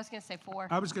 Yeah, I was going to say 4.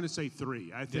 I was going to say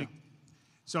 3. I think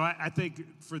so. I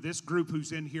think for this group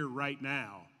who's in here right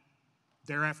now,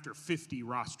 they're after 50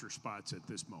 roster spots at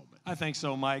this moment. I think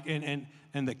so, Mike. And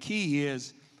the key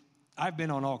is I've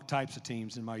been on all types of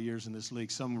teams in my years in this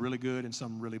league, some really good and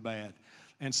some really bad.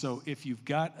 And so if you've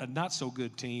got a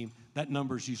not-so-good team, that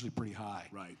number is usually pretty high.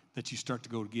 Right. That you start to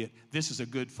go to get. This is a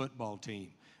good football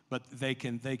team, but they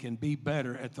can be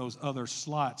better at those other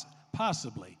slots,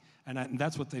 possibly. And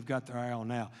that's what they've got their eye on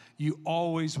now. You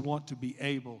always want to be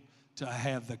able to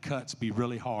have the cuts be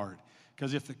really hard.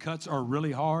 Because if the cuts are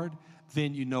really hard,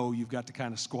 then you know you've got the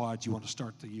kind of squad you want to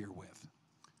start the year with.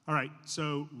 All right,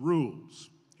 so rules.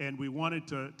 And we wanted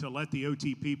to let the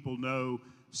OT people know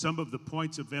some of the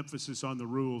points of emphasis on the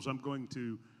rules. I'm going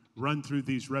to run through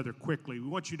these rather quickly. We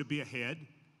want you to be ahead.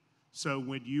 So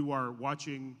when you are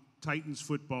watching Titans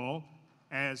football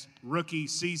as rookie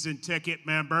season ticket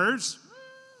members,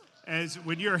 as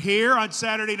when you're here on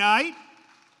Saturday night,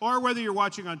 or whether you're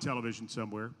watching on television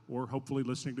somewhere, or hopefully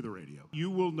listening to the radio, you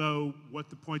will know what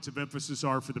the points of emphasis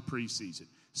are for the preseason.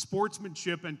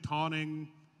 Sportsmanship and taunting,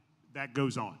 that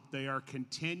goes on. They are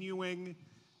continuing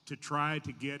to try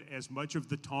to get as much of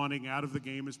the taunting out of the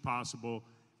game as possible,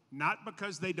 not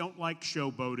because they don't like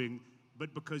showboating,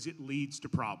 but because it leads to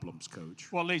problems,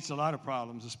 Coach. Well, it leads to a lot of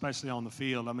problems, especially on the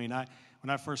field. I mean,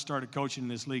 when I first started coaching in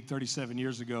this league 37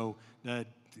 years ago,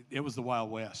 it was the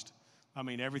Wild West. I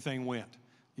mean, everything went.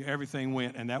 Everything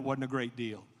went, and that wasn't a great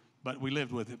deal. But we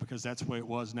lived with it because that's the way it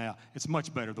was now. It's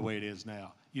much better the way it is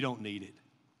now. You don't need it.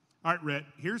 All right, Rhett,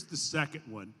 here's the second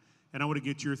one, and I want to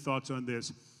get your thoughts on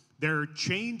this. There are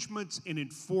changements in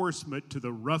enforcement to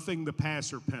the roughing the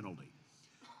passer penalty.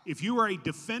 If you are a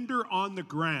defender on the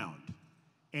ground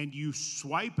and you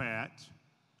swipe at,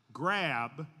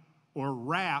 grab, or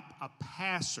wrap a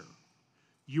passer,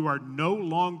 you are no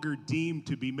longer deemed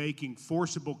to be making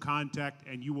forcible contact,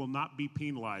 and you will not be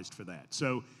penalized for that.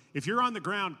 So if you're on the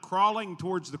ground crawling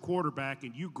towards the quarterback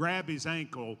and you grab his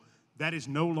ankle, that is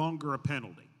no longer a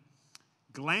penalty.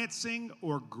 Glancing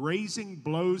or grazing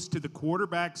blows to the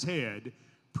quarterback's head,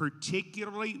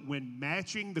 particularly when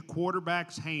matching the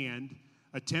quarterback's hand,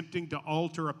 attempting to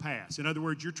alter a pass. In other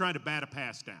words, you're trying to bat a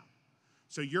pass down.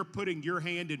 So you're putting your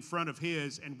hand in front of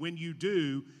his, and when you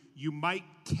do, you might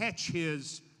catch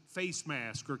his face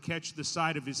mask or catch the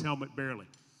side of his helmet barely.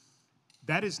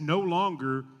 That is no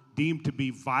longer deemed to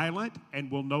be violent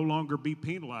and will no longer be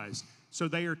penalized. So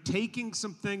they are taking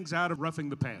some things out of roughing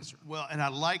the passer. Well, and I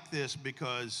like this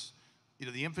because,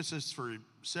 the emphasis for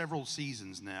several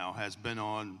seasons now has been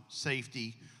on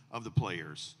safety of the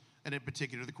players, and in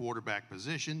particular the quarterback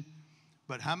position.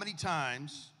 But how many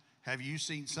times have you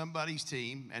seen somebody's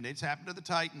team, and it's happened to the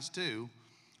Titans too,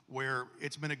 where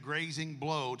it's been a grazing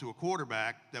blow to a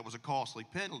quarterback that was a costly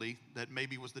penalty that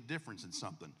maybe was the difference in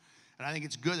something? And I think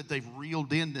it's good that they've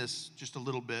reeled in this just a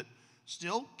little bit,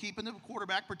 still keeping the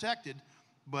quarterback protected,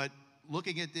 but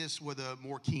looking at this with a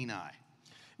more keen eye.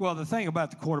 Well, the thing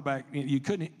about the quarterback,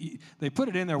 they put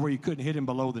it in there where you couldn't hit him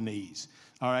below the knees,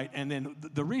 all right? And then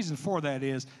the reason for that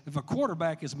is if a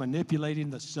quarterback is manipulating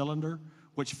the cylinder,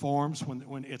 which forms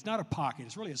when it's not a pocket,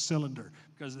 it's really a cylinder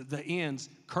because the ends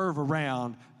curve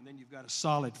around and then you've got a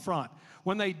solid front.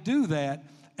 When they do that,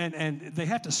 and they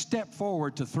have to step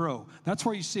forward to throw. That's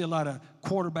where you see a lot of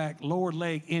quarterback lower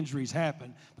leg injuries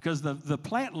happen because the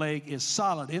plant leg is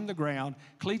solid in the ground,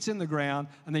 cleats in the ground,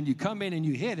 and then you come in and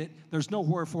you hit it, there's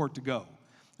nowhere for it to go.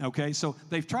 Okay, so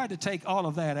they've tried to take all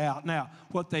of that out. Now,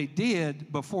 what they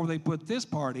did before they put this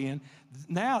part in,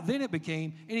 then it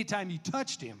became anytime you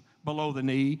touched him below the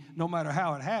knee, no matter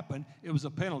how it happened, it was a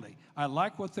penalty. I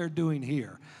like what they're doing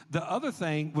here. The other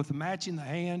thing with matching the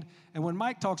hand, and when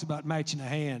Mike talks about matching the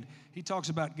hand, he talks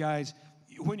about guys,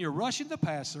 when you're rushing the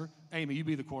passer, Amy, you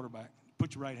be the quarterback.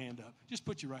 Put your right hand up. Just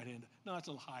put your right hand up. No, it's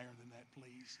a little higher than that,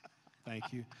 please.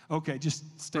 Thank you. Okay,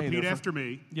 just stay there. Repeat after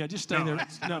me. Yeah, just stay there.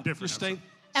 No, different. Just stay.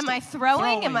 Am I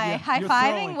throwing? Am I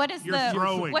high-fiving? What is You're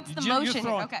throwing. What's the motion?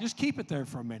 Okay. Just keep it there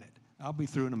for a minute. I'll be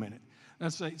through in a minute.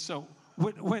 So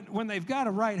when they've got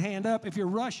a right hand up, if you're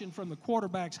rushing from the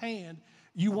quarterback's hand,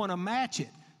 you want to match it.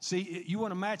 See, you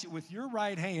want to match it with your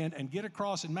right hand and get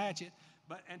across and match it.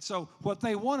 And so what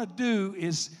they want to do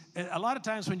is, a lot of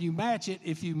times when you match it,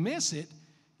 if you miss it,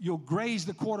 you'll graze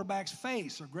the quarterback's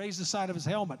face or graze the side of his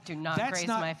helmet. Do not graze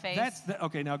my face.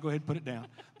 Okay, now go ahead and put it down.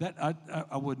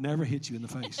 I would never hit you in the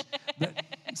face.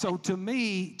 So to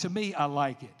me, I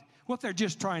like it. What they're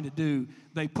just trying to do,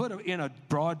 they put in a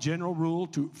broad general rule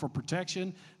for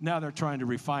protection. Now they're trying to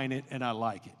refine it, and I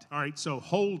like it. All right, so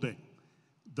holding.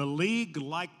 The league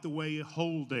liked the way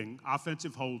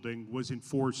offensive holding was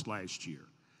enforced last year,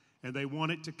 and they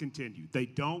want it to continue. They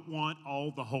don't want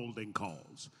all the holding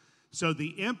calls. So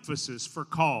the emphasis for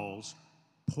calls,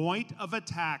 point of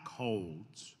attack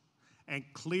holds, and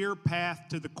clear path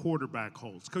to the quarterback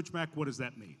holds. Coach Mack, what does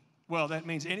that mean? Well, that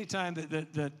means anytime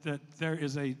that there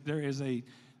is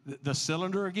the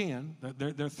cylinder again,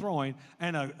 they're throwing,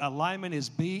 and a lineman is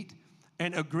beat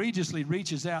and egregiously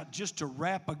reaches out just to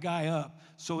wrap a guy up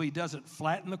so he doesn't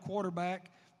flatten the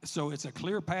quarterback. So it's a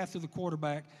clear path to the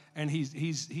quarterback, and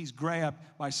he's grabbed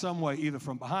by some way, either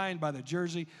from behind by the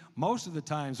jersey. Most of the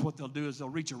times what they'll do is they'll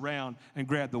reach around and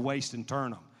grab the waist and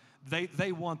turn them.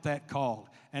 They want that called.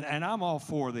 And I'm all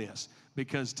for this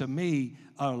because to me,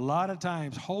 a lot of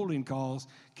times holding calls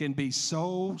can be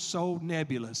so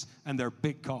nebulous, and they're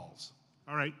big calls.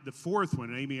 All right, the fourth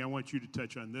one, Amy, I want you to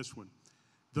touch on this one.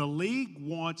 The league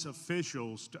wants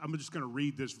officials I'm just going to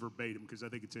read this verbatim because I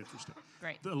think it's interesting.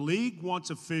 Great. The league wants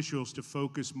officials to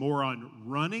focus more on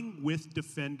running with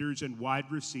defenders and wide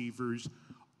receivers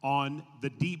on the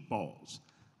deep balls.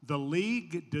 The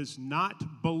league does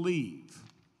not believe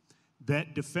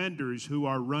that defenders who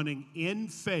are running in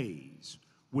phase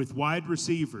with wide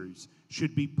receivers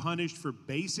should be punished for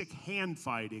basic hand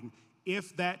fighting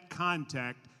if that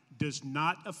contact does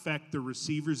not affect the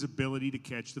receiver's ability to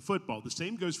catch the football. The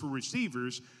same goes for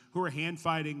receivers who are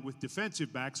hand-fighting with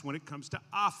defensive backs when it comes to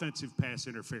offensive pass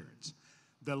interference.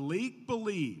 The league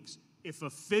believes if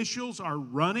officials are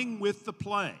running with the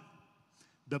play,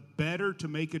 the better to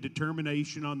make a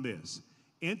determination on this.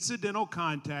 Incidental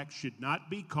contact should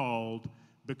not be called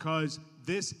because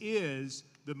this is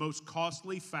the most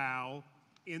costly foul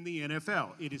in the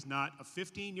NFL. It is not a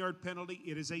 15-yard penalty.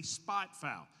 It is a spot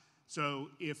foul. So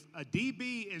if a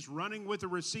DB is running with a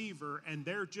receiver and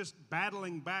they're just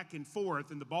battling back and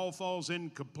forth and the ball falls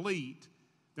incomplete,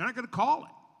 they're not going to call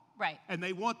it. Right. And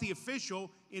they want the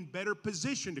official in better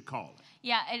position to call it.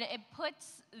 Yeah, and it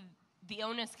puts the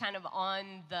onus kind of on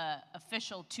the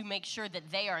official to make sure that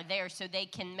they are there so they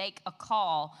can make a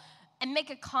call and make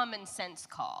a common sense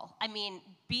call. I mean,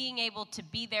 being able to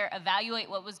be there, evaluate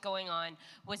what was going on.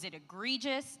 Was it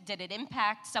egregious? Did it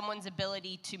impact someone's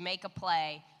ability to make a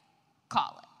play?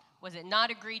 Call it. Was it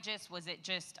not egregious? Was it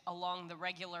just along the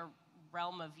regular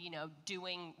realm of,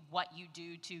 doing what you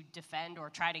do to defend or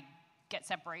try to get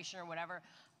separation or whatever?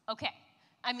 Okay.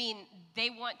 I mean, they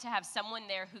want to have someone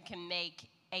there who can make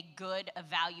a good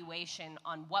evaluation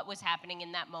on what was happening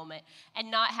in that moment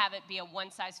and not have it be a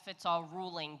one-size-fits-all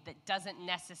ruling that doesn't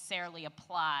necessarily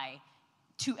apply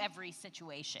to every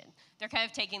situation. They're kind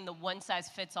of taking the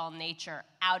one-size-fits-all nature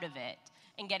out of it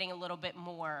and getting a little bit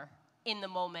more in the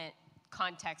moment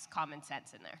context, common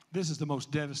sense in there. This is the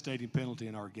most devastating penalty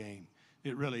in our game.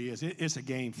 It really is. It's a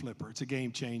game flipper. It's a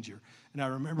game changer. And I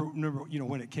remember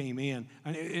when it came in,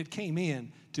 and it came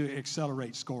in to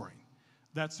accelerate scoring.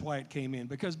 That's why it came in.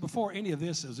 Because before any of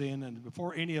this was in and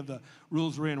before any of the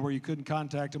rules were in where you couldn't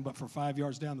contact them but for 5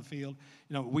 yards down the field,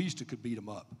 we could beat them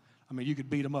up. I mean, you could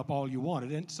beat them up all you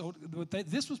wanted. And so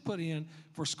this was put in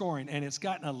for scoring, and it's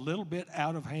gotten a little bit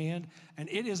out of hand, and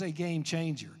it is a game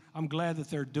changer. I'm glad that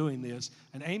they're doing this,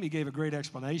 and Amy gave a great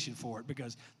explanation for it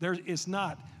because it's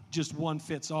not just one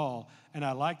fits all, and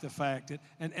I like the fact that,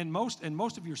 and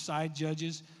most of your side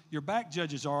judges, your back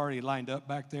judges are already lined up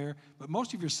back there, but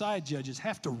most of your side judges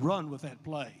have to run with that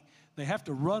play. They have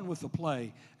to run with the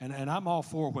play, and I'm all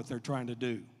for what they're trying to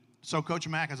do. So, Coach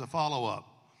Mack, as a follow-up,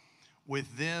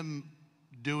 with them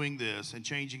doing this and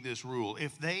changing this rule,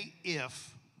 if they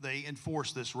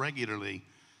enforce this regularly,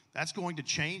 that's going to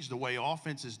change the way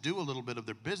offenses do a little bit of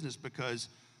their business because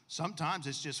sometimes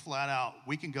it's just flat out,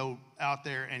 we can go out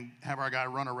there and have our guy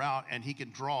run a route and he can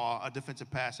draw a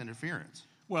defensive pass interference.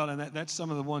 Well, and that's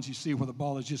some of the ones you see where the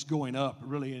ball is just going up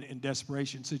really in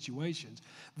desperation situations.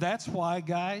 That's why,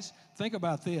 guys, think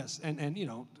about this. And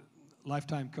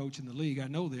lifetime coach in the league, I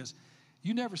know this.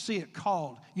 You never see it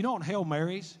called. On Hail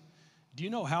Marys, do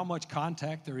you know how much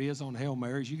contact there is on Hail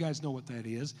Marys? You guys know what that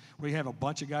is, where you have a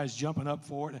bunch of guys jumping up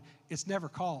for it. It's never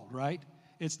called, right?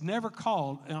 It's never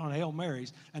called on Hail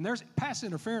Marys. And there's pass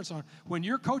interference on. When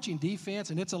you're coaching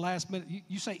defense and it's a last minute,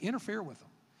 you say interfere with them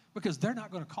because they're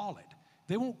not going to call it.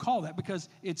 They won't call that because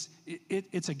it's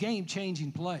a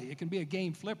game-changing play. It can be a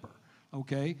game flipper.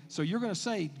 Okay, so you're going to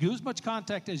say do as much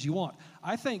contact as you want.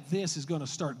 I think this is going to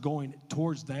start going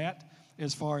towards that.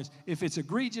 As far as if it's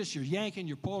egregious, you're yanking,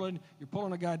 you're pulling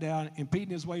a guy down, impeding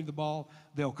his way to the ball,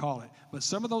 they'll call it. But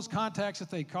some of those contacts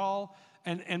that they call,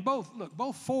 and both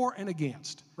for and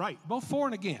against. Right. Both for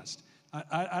and against.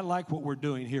 I like what we're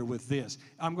doing here with this.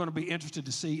 I'm going to be interested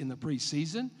to see in the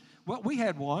preseason. Well, we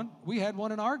had one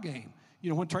in our game.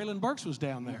 When Traylon Burks was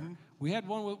down there. Mm-hmm. We had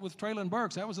one with Traylon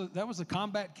Burks. That was a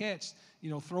combat catch,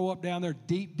 throw up down there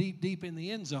deep in the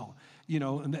end zone.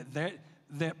 And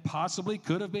that possibly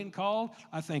could have been called.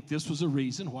 I think this was a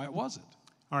reason why it wasn't.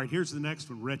 All right, here's the next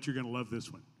one. Rhett, you're going to love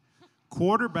this one.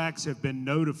 Quarterbacks have been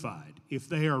notified if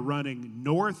they are running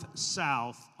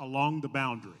north-south along the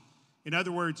boundary. In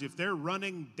other words, if they're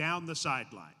running down the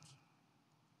sidelines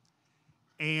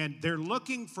and they're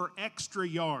looking for extra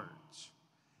yards,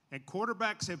 and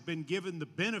quarterbacks have been given the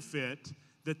benefit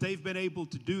that they've been able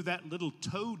to do that little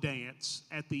toe dance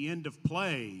at the end of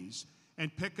plays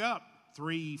and pick up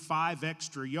 3-5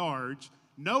 extra yards,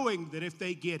 knowing that if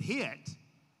they get hit,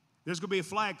 there's going to be a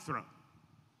flag thrown.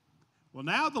 Well,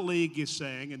 now the league is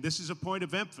saying, and this is a point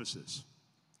of emphasis,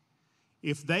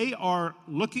 if they are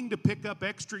looking to pick up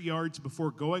extra yards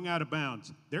before going out of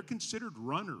bounds, they're considered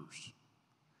runners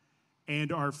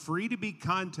and are free to be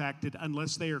contacted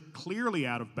unless they are clearly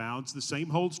out of bounds. The same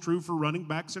holds true for running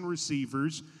backs and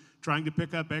receivers trying to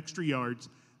pick up extra yards.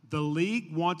 The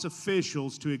league wants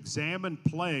officials to examine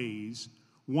plays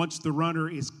once the runner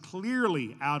is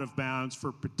clearly out of bounds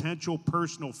for potential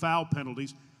personal foul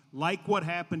penalties, like what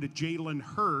happened to Jalen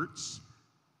Hurts,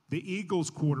 the Eagles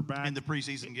quarterback. In the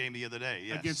preseason game the other day,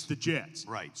 yes. Against the Jets.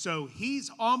 Right. So he's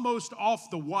almost off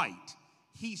the white.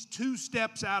 he's 2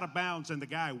 steps out of bounds and the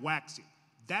guy whacks him,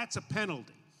 that's a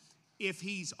penalty. If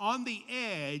he's on the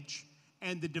edge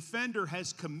and the defender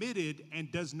has committed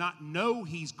and does not know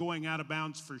he's going out of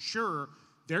bounds for sure,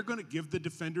 they're going to give the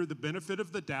defender the benefit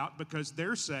of the doubt because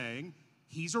they're saying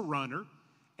he's a runner.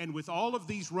 And with all of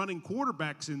these running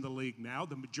quarterbacks in the league now,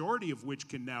 the majority of which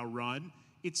can now run,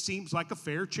 it seems like a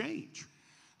fair change.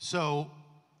 So,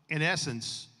 in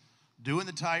essence, doing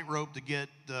the tightrope to get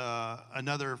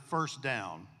another first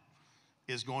down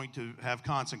is going to have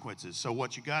consequences. So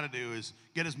what you got to do is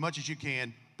get as much as you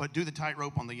can, but do the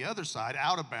tightrope on the other side,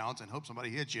 out of bounds, and hope somebody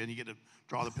hits you, and you get to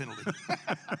draw the penalty.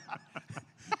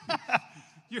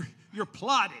 You're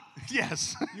plotting.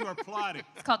 Yes. You are plotting.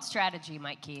 It's called strategy,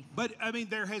 Mike Keith. But, I mean,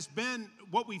 there has been,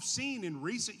 what we've seen in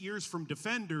recent years from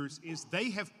defenders is they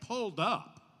have pulled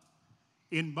up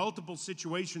in multiple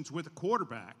situations with a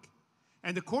quarterback,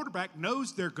 and the quarterback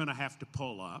knows they're going to have to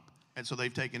pull up. And so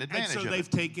they've taken advantage of it. And so they've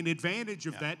taken advantage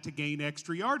of that to gain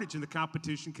extra yardage, and the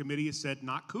competition committee has said,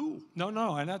 not cool. No,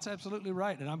 and that's absolutely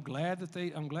right. And I'm glad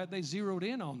they zeroed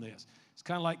in on this. It's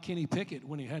kind of like Kenny Pickett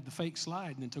when he had the fake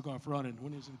slide and then took off running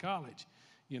when he was in college,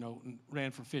 and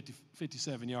ran for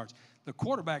 57 yards. The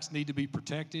quarterbacks need to be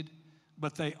protected,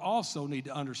 but they also need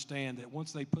to understand that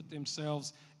once they put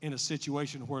themselves in a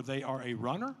situation where they are a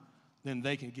runner, then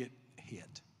they can get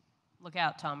hit. Look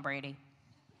out, Tom Brady.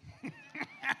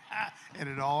 And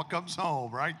it all comes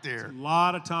home right there. A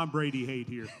lot of Tom Brady hate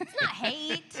here. It's not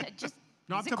hate. Just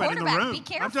No, I'm he's a talking about in the quarterback. room. Be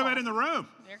careful. I'm talking about in the room.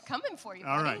 They're coming for you,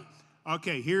 All buddy. right.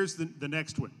 Okay, here's the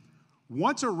next one.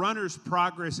 Once a runner's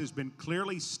progress has been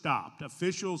clearly stopped,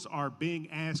 officials are being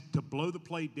asked to blow the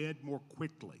play dead more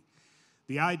quickly.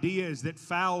 The idea is that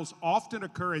fouls often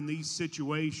occur in these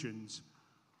situations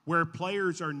where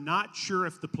players are not sure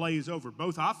if the play is over,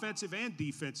 both offensive and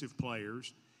defensive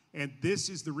players, and this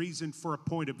is the reason for a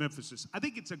point of emphasis. I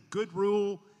think it's a good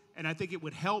rule, and I think it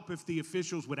would help if the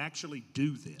officials would actually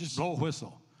do this. Just blow a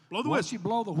whistle. Blow the Once whistle. you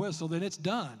blow the whistle, then it's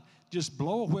done. Just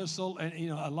blow a whistle, and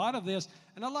a lot of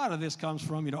this comes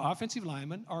from offensive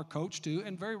linemen are coached too,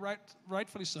 and very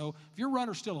rightfully so. If your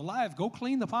runner's still alive, go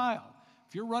clean the pile.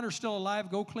 If your runner's still alive,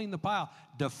 go clean the pile.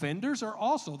 Defenders are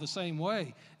also the same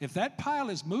way. If that pile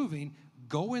is moving,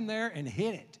 go in there and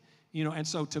hit it. And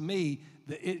so to me,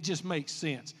 it just makes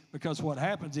sense because what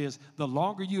happens is the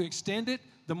longer you extend it,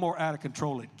 the more out of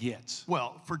control it gets.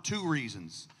 Well, for 2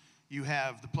 reasons. You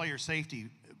have the player safety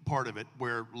part of it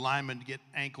where linemen get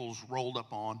ankles rolled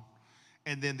up on.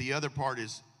 And then the other part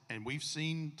is, and we've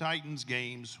seen Titans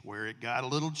games where it got a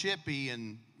little chippy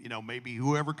and, maybe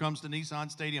whoever comes to Nissan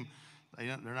Stadium,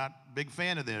 they're not a big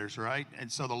fan of theirs, right? And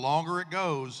so the longer it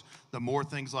goes, the more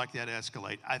things like that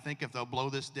escalate. I think if they'll blow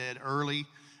this dead early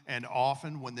and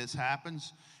often when this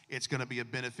happens, it's going to be a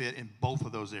benefit in both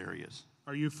of those areas.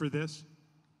 Are you for this?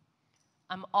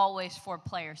 I'm always for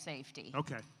player safety.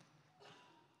 Okay.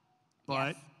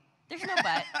 But? Yes. There's no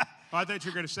but. I thought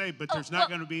you were going to say, but there's not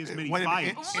going to be as many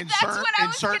fights. Well, that's what I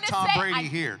was insert gonna Tom say. Brady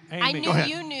here. I Amy. knew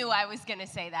you knew I was going to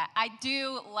say that. I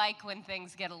do like when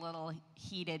things get a little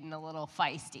heated and a little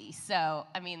feisty. So,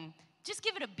 just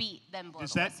give it a beat, then blow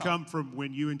Does the that whistle. come from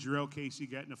when you and Jarrell Casey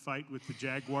got in a fight with the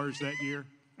Jaguars that year?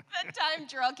 That time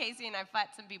Jarrell Casey and I fought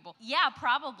some people. Yeah,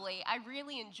 probably. I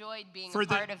really enjoyed being a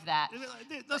part of that.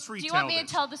 Let's retell Do you want me to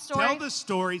this. tell the story? Tell the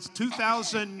story. It's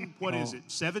 2000, what is it,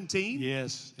 17?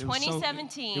 Yes.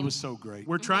 2017. It was so great.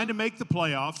 We're trying to make the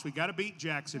playoffs. We got to beat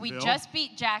Jacksonville. We just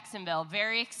beat Jacksonville.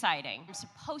 Very exciting. I'm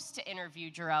supposed to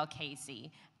interview Jarrell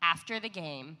Casey after the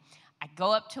game. I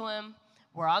go up to him.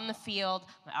 We're on the field.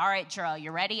 I'm like, all right, Jarrell,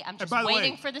 you ready? I'm just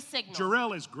waiting for the signal.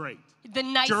 Jarrell is great. The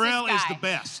nicest Jarrell guy. is the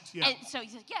best. Yeah. And so he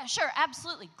says, yeah, sure,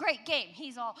 absolutely. Great game.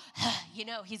 He's all,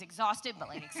 he's exhausted,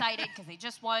 but excited because they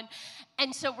just won.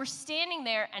 And so we're standing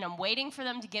there, and I'm waiting for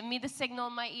them to give me the signal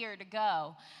in my ear to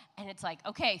go. And it's like,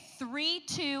 okay,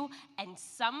 3-2, and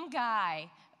some guy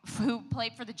who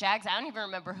played for the Jags, I don't even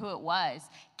remember who it was,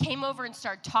 came over and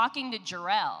started talking to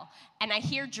Jarrell. And I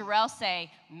hear Jarrell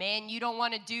say, man, you don't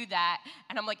want to do that.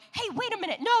 And I'm like, hey, wait a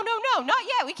minute. No, not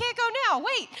yet. We can't go now.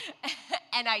 Wait.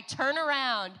 And I turn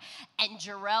around, and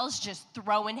Jarrell's just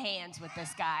throwing hands with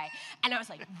this guy. And I was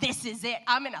like, this is it.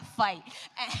 I'm in a fight.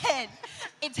 And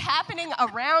it's happening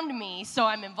around me, so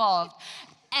I'm involved.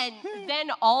 And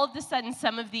then all of a sudden,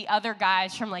 some of the other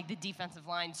guys from the defensive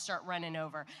line start running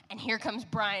over. And here comes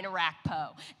Brian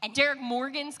Arakpo. And Derek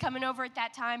Morgan's coming over at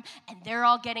that time. And they're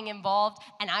all getting involved.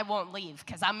 And I won't leave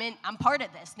because I'm part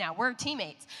of this now. We're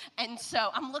teammates. And so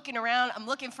I'm looking around. I'm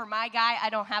looking for my guy. I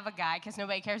don't have a guy because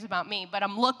nobody cares about me. But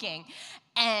I'm looking.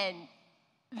 And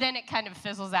then it kind of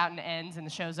fizzles out and ends and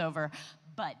the show's over.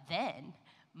 But then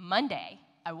Monday,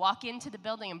 I walk into the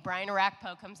building, and Brian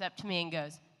Arakpo comes up to me and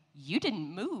goes, "You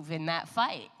didn't move in that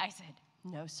fight." I said,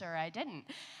 "No, sir, I didn't."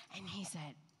 And he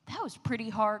said, "That was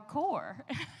pretty hardcore."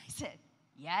 I said,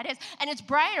 "Yeah, it is." And it's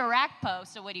Brian Arakpo,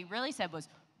 so what he really said was,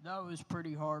 "That was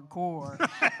pretty hardcore." And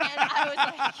I was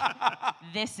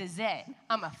like, this is it.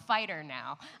 I'm a fighter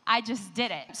now. I just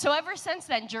did it. So ever since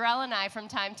then, Jarrell and I, from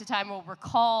time to time, will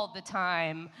recall the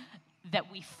time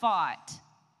that we fought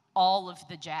all of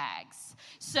the Jags.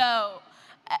 So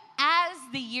as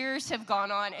the years have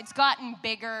gone on, it's gotten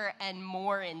bigger and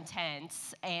more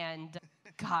intense. And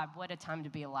God, what a time to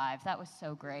be alive. That was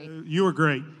so great. You were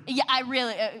great. Yeah, I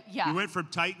really, yeah. You went from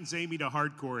Titans Amy to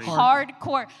hardcore Amy.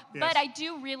 Hardcore. Yes. But I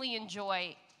do really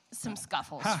enjoy some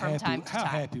scuffles from time to time. How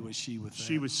happy was she with that?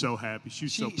 She was so happy. She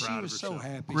was so proud of She was herself. so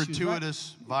happy.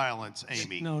 Gratuitous violence,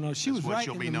 Amy. No, she That's was what right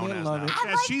she'll in be the known middle as of now. it.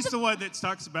 Yeah, she's the one that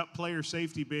talks about player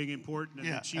safety being important, and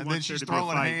Yeah, then she and wants then there she's to be a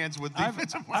throwing fight. hands with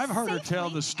defensive I've heard her tell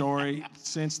the story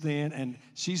since then, and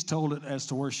she's told it as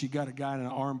to where she got a guy in an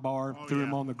arm bar, threw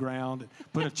him on the ground, and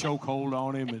put a chokehold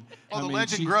on him. And Well, the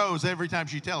legend grows every time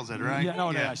she tells it, right? Yeah,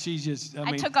 no, yeah. She's just. I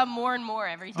I mean, took on more and more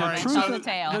every time I truth told the of,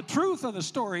 tale. the truth of the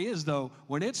story is, though,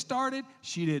 when it started,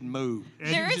 she didn't move.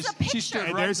 There is a She stood picture.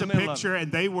 And right there's in a the middle picture,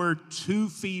 and they were 2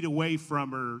 feet away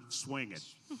from her swinging.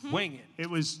 Wing it. It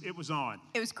was on.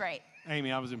 It was great.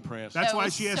 Amy, I was impressed. That's That why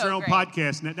was she has so her own great.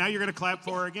 podcast. Now you're going to clap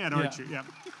for her again, aren't Yeah. you?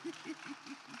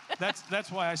 Yeah.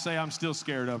 That's why I say I'm still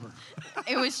scared of her.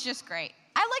 It was just great.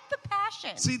 I like the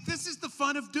passion. See, this is the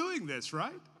fun of doing this,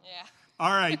 right? Yeah.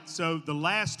 All right, so the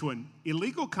last one,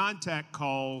 illegal contact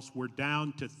calls were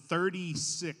down to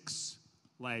 36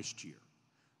 last year.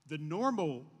 The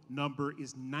normal number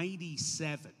is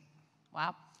 97.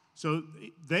 Wow. So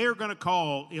they are going to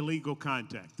call illegal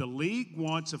contact. The league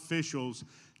wants officials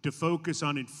to focus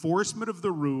on enforcement of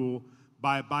the rule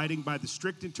by abiding by the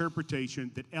strict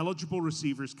interpretation that eligible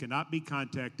receivers cannot be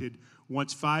contacted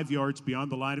once 5 yards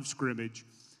beyond the line of scrimmage.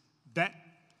 That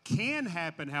can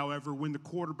happen, however, when the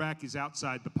quarterback is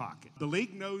outside the pocket. The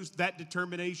league knows that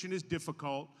determination is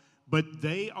difficult, but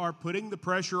they are putting the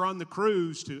pressure on the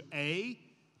crews to A,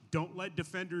 don't let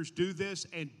defenders do this,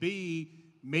 and B,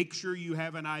 make sure you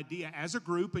have an idea as a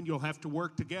group, and you'll have to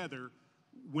work together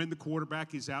when the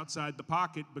quarterback is outside the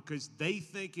pocket, because they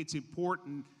think it's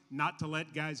important not to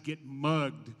let guys get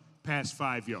mugged past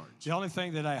 5 yards. The only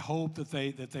thing that I hope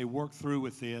that they work through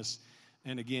with this,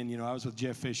 and again, I was with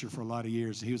Jeff Fisher for a lot of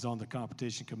years. He was on the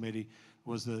competition committee,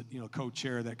 was the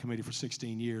co-chair of that committee for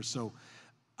 16 years. So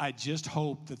I just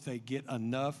hope that they get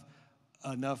enough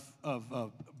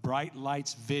of bright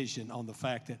lights vision on the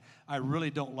fact that I really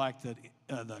don't like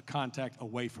the contact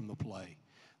away from the play.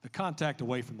 The contact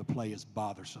away from the play is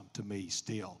bothersome to me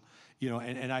still,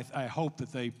 and I hope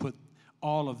that they put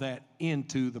all of that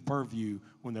into the purview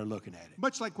when they're looking at it.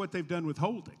 Much like what they've done with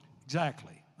holding.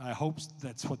 Exactly. I hope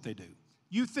that's what they do.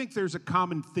 You think there's a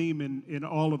common theme in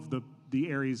all of the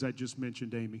areas I just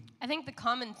mentioned, Amy? I think the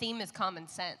common theme is common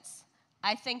sense.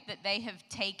 I think that they have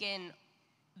taken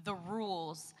the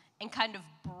rules and kind of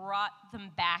brought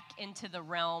them back into the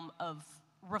realm of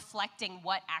reflecting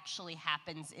what actually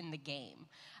happens in the game.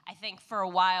 I think for a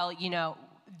while,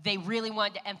 they really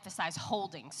wanted to emphasize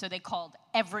holding, so they called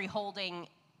every holding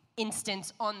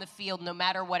instance on the field, no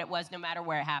matter what it was, no matter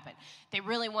where it happened. They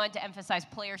really wanted to emphasize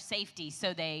player safety,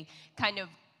 so they kind of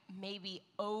maybe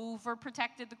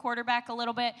overprotected the quarterback a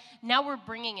little bit. Now we're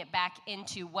bringing it back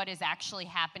into what is actually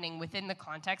happening within the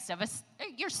context of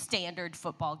your standard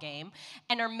football game,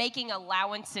 and are making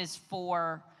allowances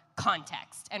for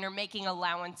context, and are making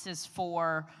allowances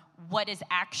for what is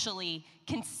actually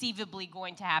conceivably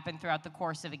going to happen throughout the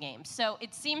course of a game. So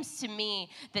it seems to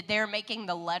me that they're making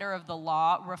the letter of the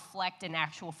law reflect an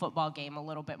actual football game a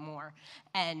little bit more.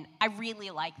 And I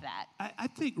really like that. I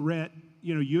think, Rhett,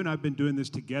 you and I have been doing this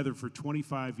together for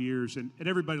 25 years, and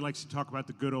everybody likes to talk about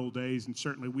the good old days, and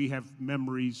certainly we have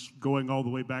memories going all the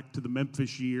way back to the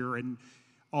Memphis year and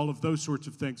all of those sorts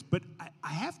of things. But I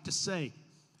have to say,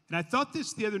 and I thought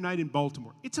this the other night in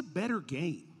Baltimore, it's a better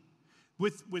game.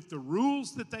 With the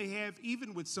rules that they have,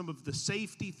 even with some of the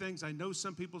safety things, I know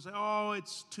some people say, oh,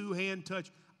 it's two-hand touch.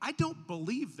 I don't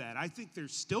believe that. I think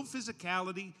there's still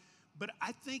physicality, but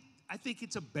I think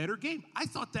it's a better game. I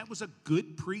thought that was a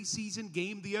good preseason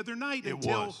game the other night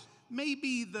until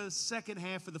maybe the second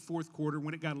half of the fourth quarter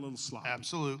when it got a little sloppy.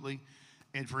 Absolutely.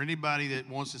 And for anybody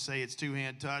that wants to say it's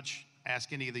two-hand touch,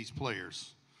 ask any of these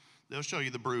players. They'll show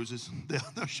you the bruises.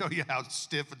 They'll show you how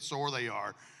stiff and sore they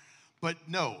are. But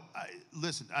no,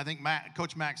 listen, I think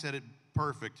Coach Mack said it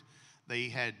perfect. They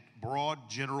had broad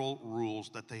general rules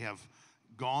that they have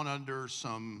gone under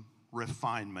some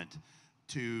refinement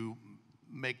to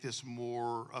make this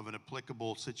more of an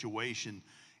applicable situation.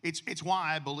 It's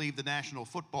why I believe the National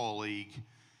Football League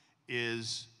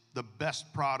is the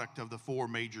best product of the 4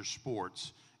 major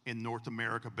sports in North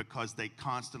America, because they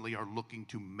constantly are looking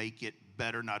to make it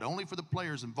better, not only for the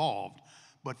players involved,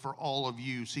 but for all of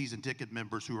you season ticket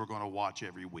members who are going to watch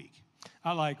every week.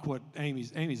 I like what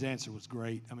Amy's answer was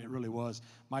great. I mean, it really was.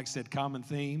 Mike said common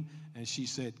theme, and she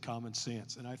said common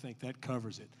sense, and I think that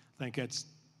covers it. I think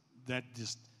that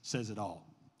just says it all.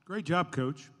 Great job,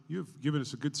 Coach. You've given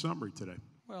us a good summary today.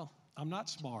 Well, I'm not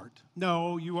smart.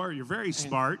 No, you are. You're very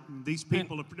smart. And these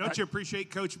people, don't you appreciate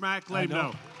Coach Mack? Let him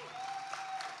know.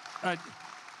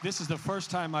 This is the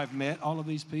first time I've met all of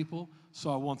these people,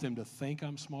 so I want them to think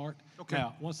I'm smart. Okay.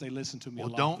 Now, once they listen to me Well, a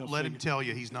lot, don't let him tell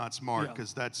you he's not smart,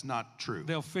 because that's not true.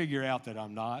 They'll figure out that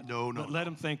I'm not. No. But let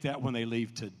them think that when they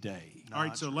leave today. All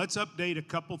right, so let's update a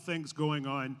couple things going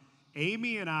on.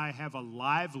 Amy and I have a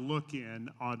live look-in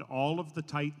on all of the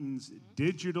Titans'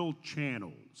 digital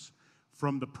channels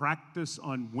from the practice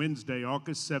on Wednesday,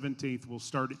 August 17th. We'll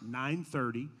start at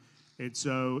 9:30. And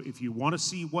so if you want to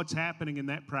see what's happening in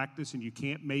that practice and you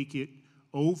can't make it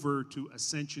over to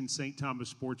Ascension St. Thomas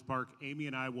Sports Park, Amy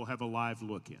and I will have a live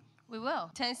look-in. We will.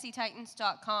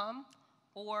 TennesseeTitans.com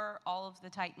or all of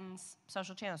the Titans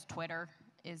social channels. Twitter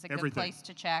is a good place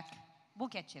to check. We'll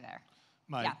get you there.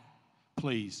 Mike,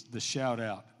 please, the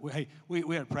shout-out. Hey,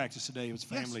 we had practice today. It was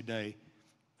family day.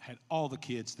 Had all the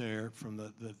kids there from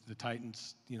the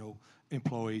Titans,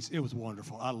 employees. It was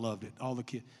wonderful. I loved it. All the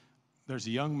kids. There's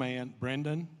a young man,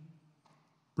 Brendan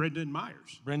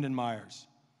Myers,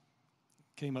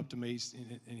 came up to me,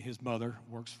 and his mother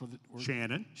works for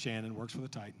Shannon works for the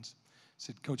Titans.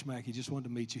 Said, Coach Mack, he just wanted to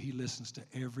meet you. He listens to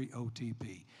every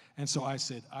OTP. And so I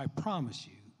said, I promise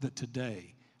you that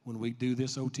today, when we do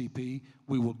this OTP,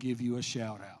 we will give you a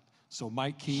shout-out. So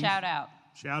Mike Keith. Shout out.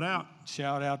 Shout out.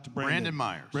 Shout out to Brandon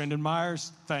Myers. Brendan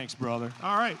Myers, thanks, brother.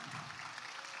 All right.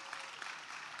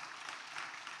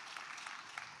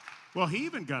 Well, he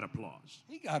even got applause.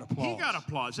 He got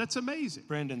applause. That's amazing.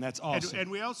 Brendan, that's awesome.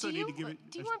 And we also need to give it.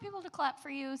 Do you want people to clap for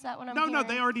you? Is that what I'm No, hearing?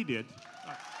 they already did.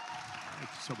 Thank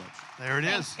you so much. There it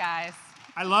Thanks, is. guys.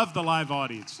 I love the live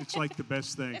audience. It's like the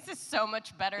best thing. This is so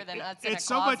much better than us in a It's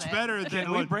so closet. much better than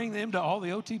Can we bring them to all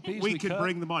the OTPs? we could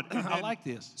bring them on. And I like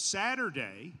this.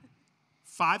 Saturday,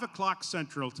 5 o'clock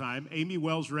Central Time, Amy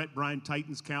Wells, Rhett Bryan,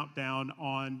 Titans Countdown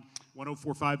on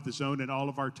 104.5 The Zone and all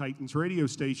of our Titans radio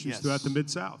stations throughout the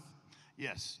Mid-South.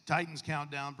 Yes, Titans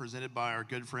Countdown presented by our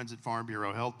good friends at Farm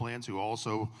Bureau Health Plans, who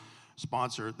also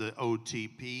sponsor the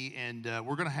OTP. And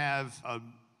we're going to have a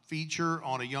feature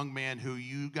on a young man who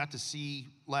you got to see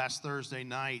last Thursday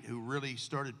night, who really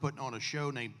started putting on a show,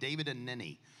 named David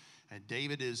Anneni. And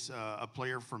David is a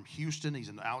player from Houston. He's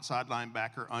an outside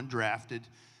linebacker, undrafted.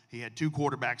 He had 2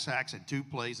 quarterback sacks and 2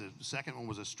 plays. The second one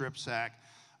was a strip sack.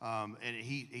 And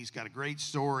he's got a great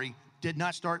story. Did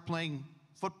not start playing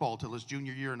football till his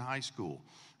junior year in high school.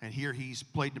 And here he's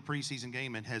played in the preseason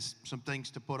game and has some things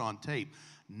to put on tape.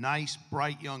 Nice,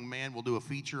 bright young man. We'll do a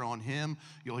feature on him.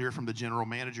 You'll hear from the general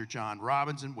manager, John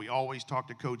Robinson. We always talk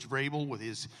to Coach Vrabel with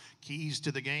his keys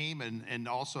to the game and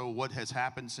also what has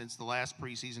happened since the last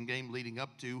preseason game leading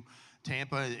up to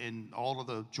Tampa and all of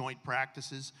the joint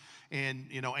practices. And,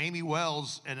 Amy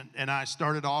Wells and I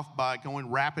started off by going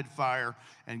rapid fire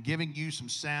and giving you some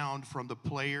sound from the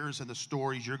players and the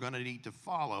stories you're going to need to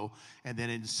follow. And then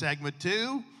in segment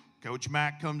 2, Coach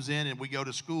Mack comes in and we go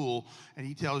to school and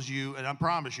he tells you, and I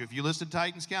promise you, if you listen to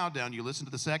Titans Countdown, you listen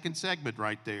to the second segment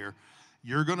right there,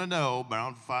 you're going to know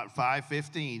around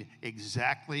 5:15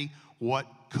 exactly what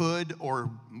could or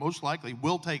most likely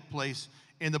will take place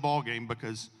in the ball game,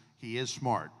 because he is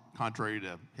smart, contrary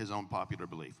to his own popular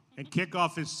belief. And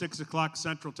kickoff is 6 o'clock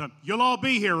Central Time. You'll all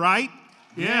be here, right?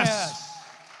 Yes.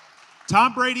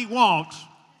 Tom Brady won't,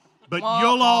 but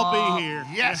you'll all be here.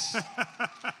 Yes.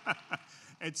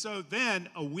 And so then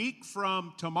a week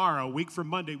from tomorrow, a week from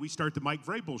Monday, we start the Mike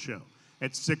Vrabel Show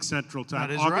at 6 Central Time,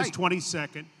 that is August right.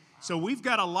 22nd. So we've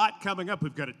got a lot coming up.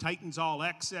 We've got a Titans All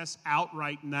Access out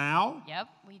right now. Yep,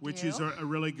 we do. Which is a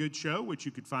really good show, which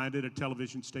you could find at a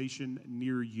television station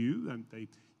near you. And they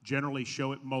generally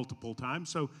show it multiple times.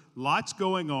 So lots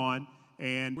going on.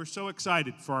 And we're so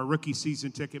excited for our rookie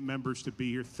season ticket members to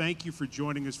be here. Thank you for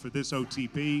joining us for this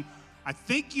OTP. I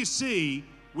think you see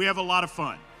we have a lot of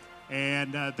fun.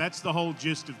 And that's the whole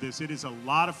gist of this. It is a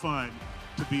lot of fun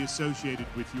to be associated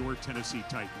with your Tennessee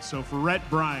Titans. So for Rhett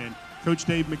Bryan, Coach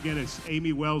Dave McGinnis,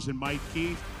 Amy Wells, and Mike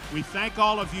Keith, we thank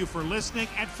all of you for listening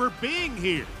and for being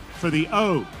here for the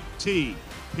OTP.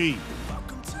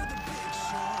 Welcome to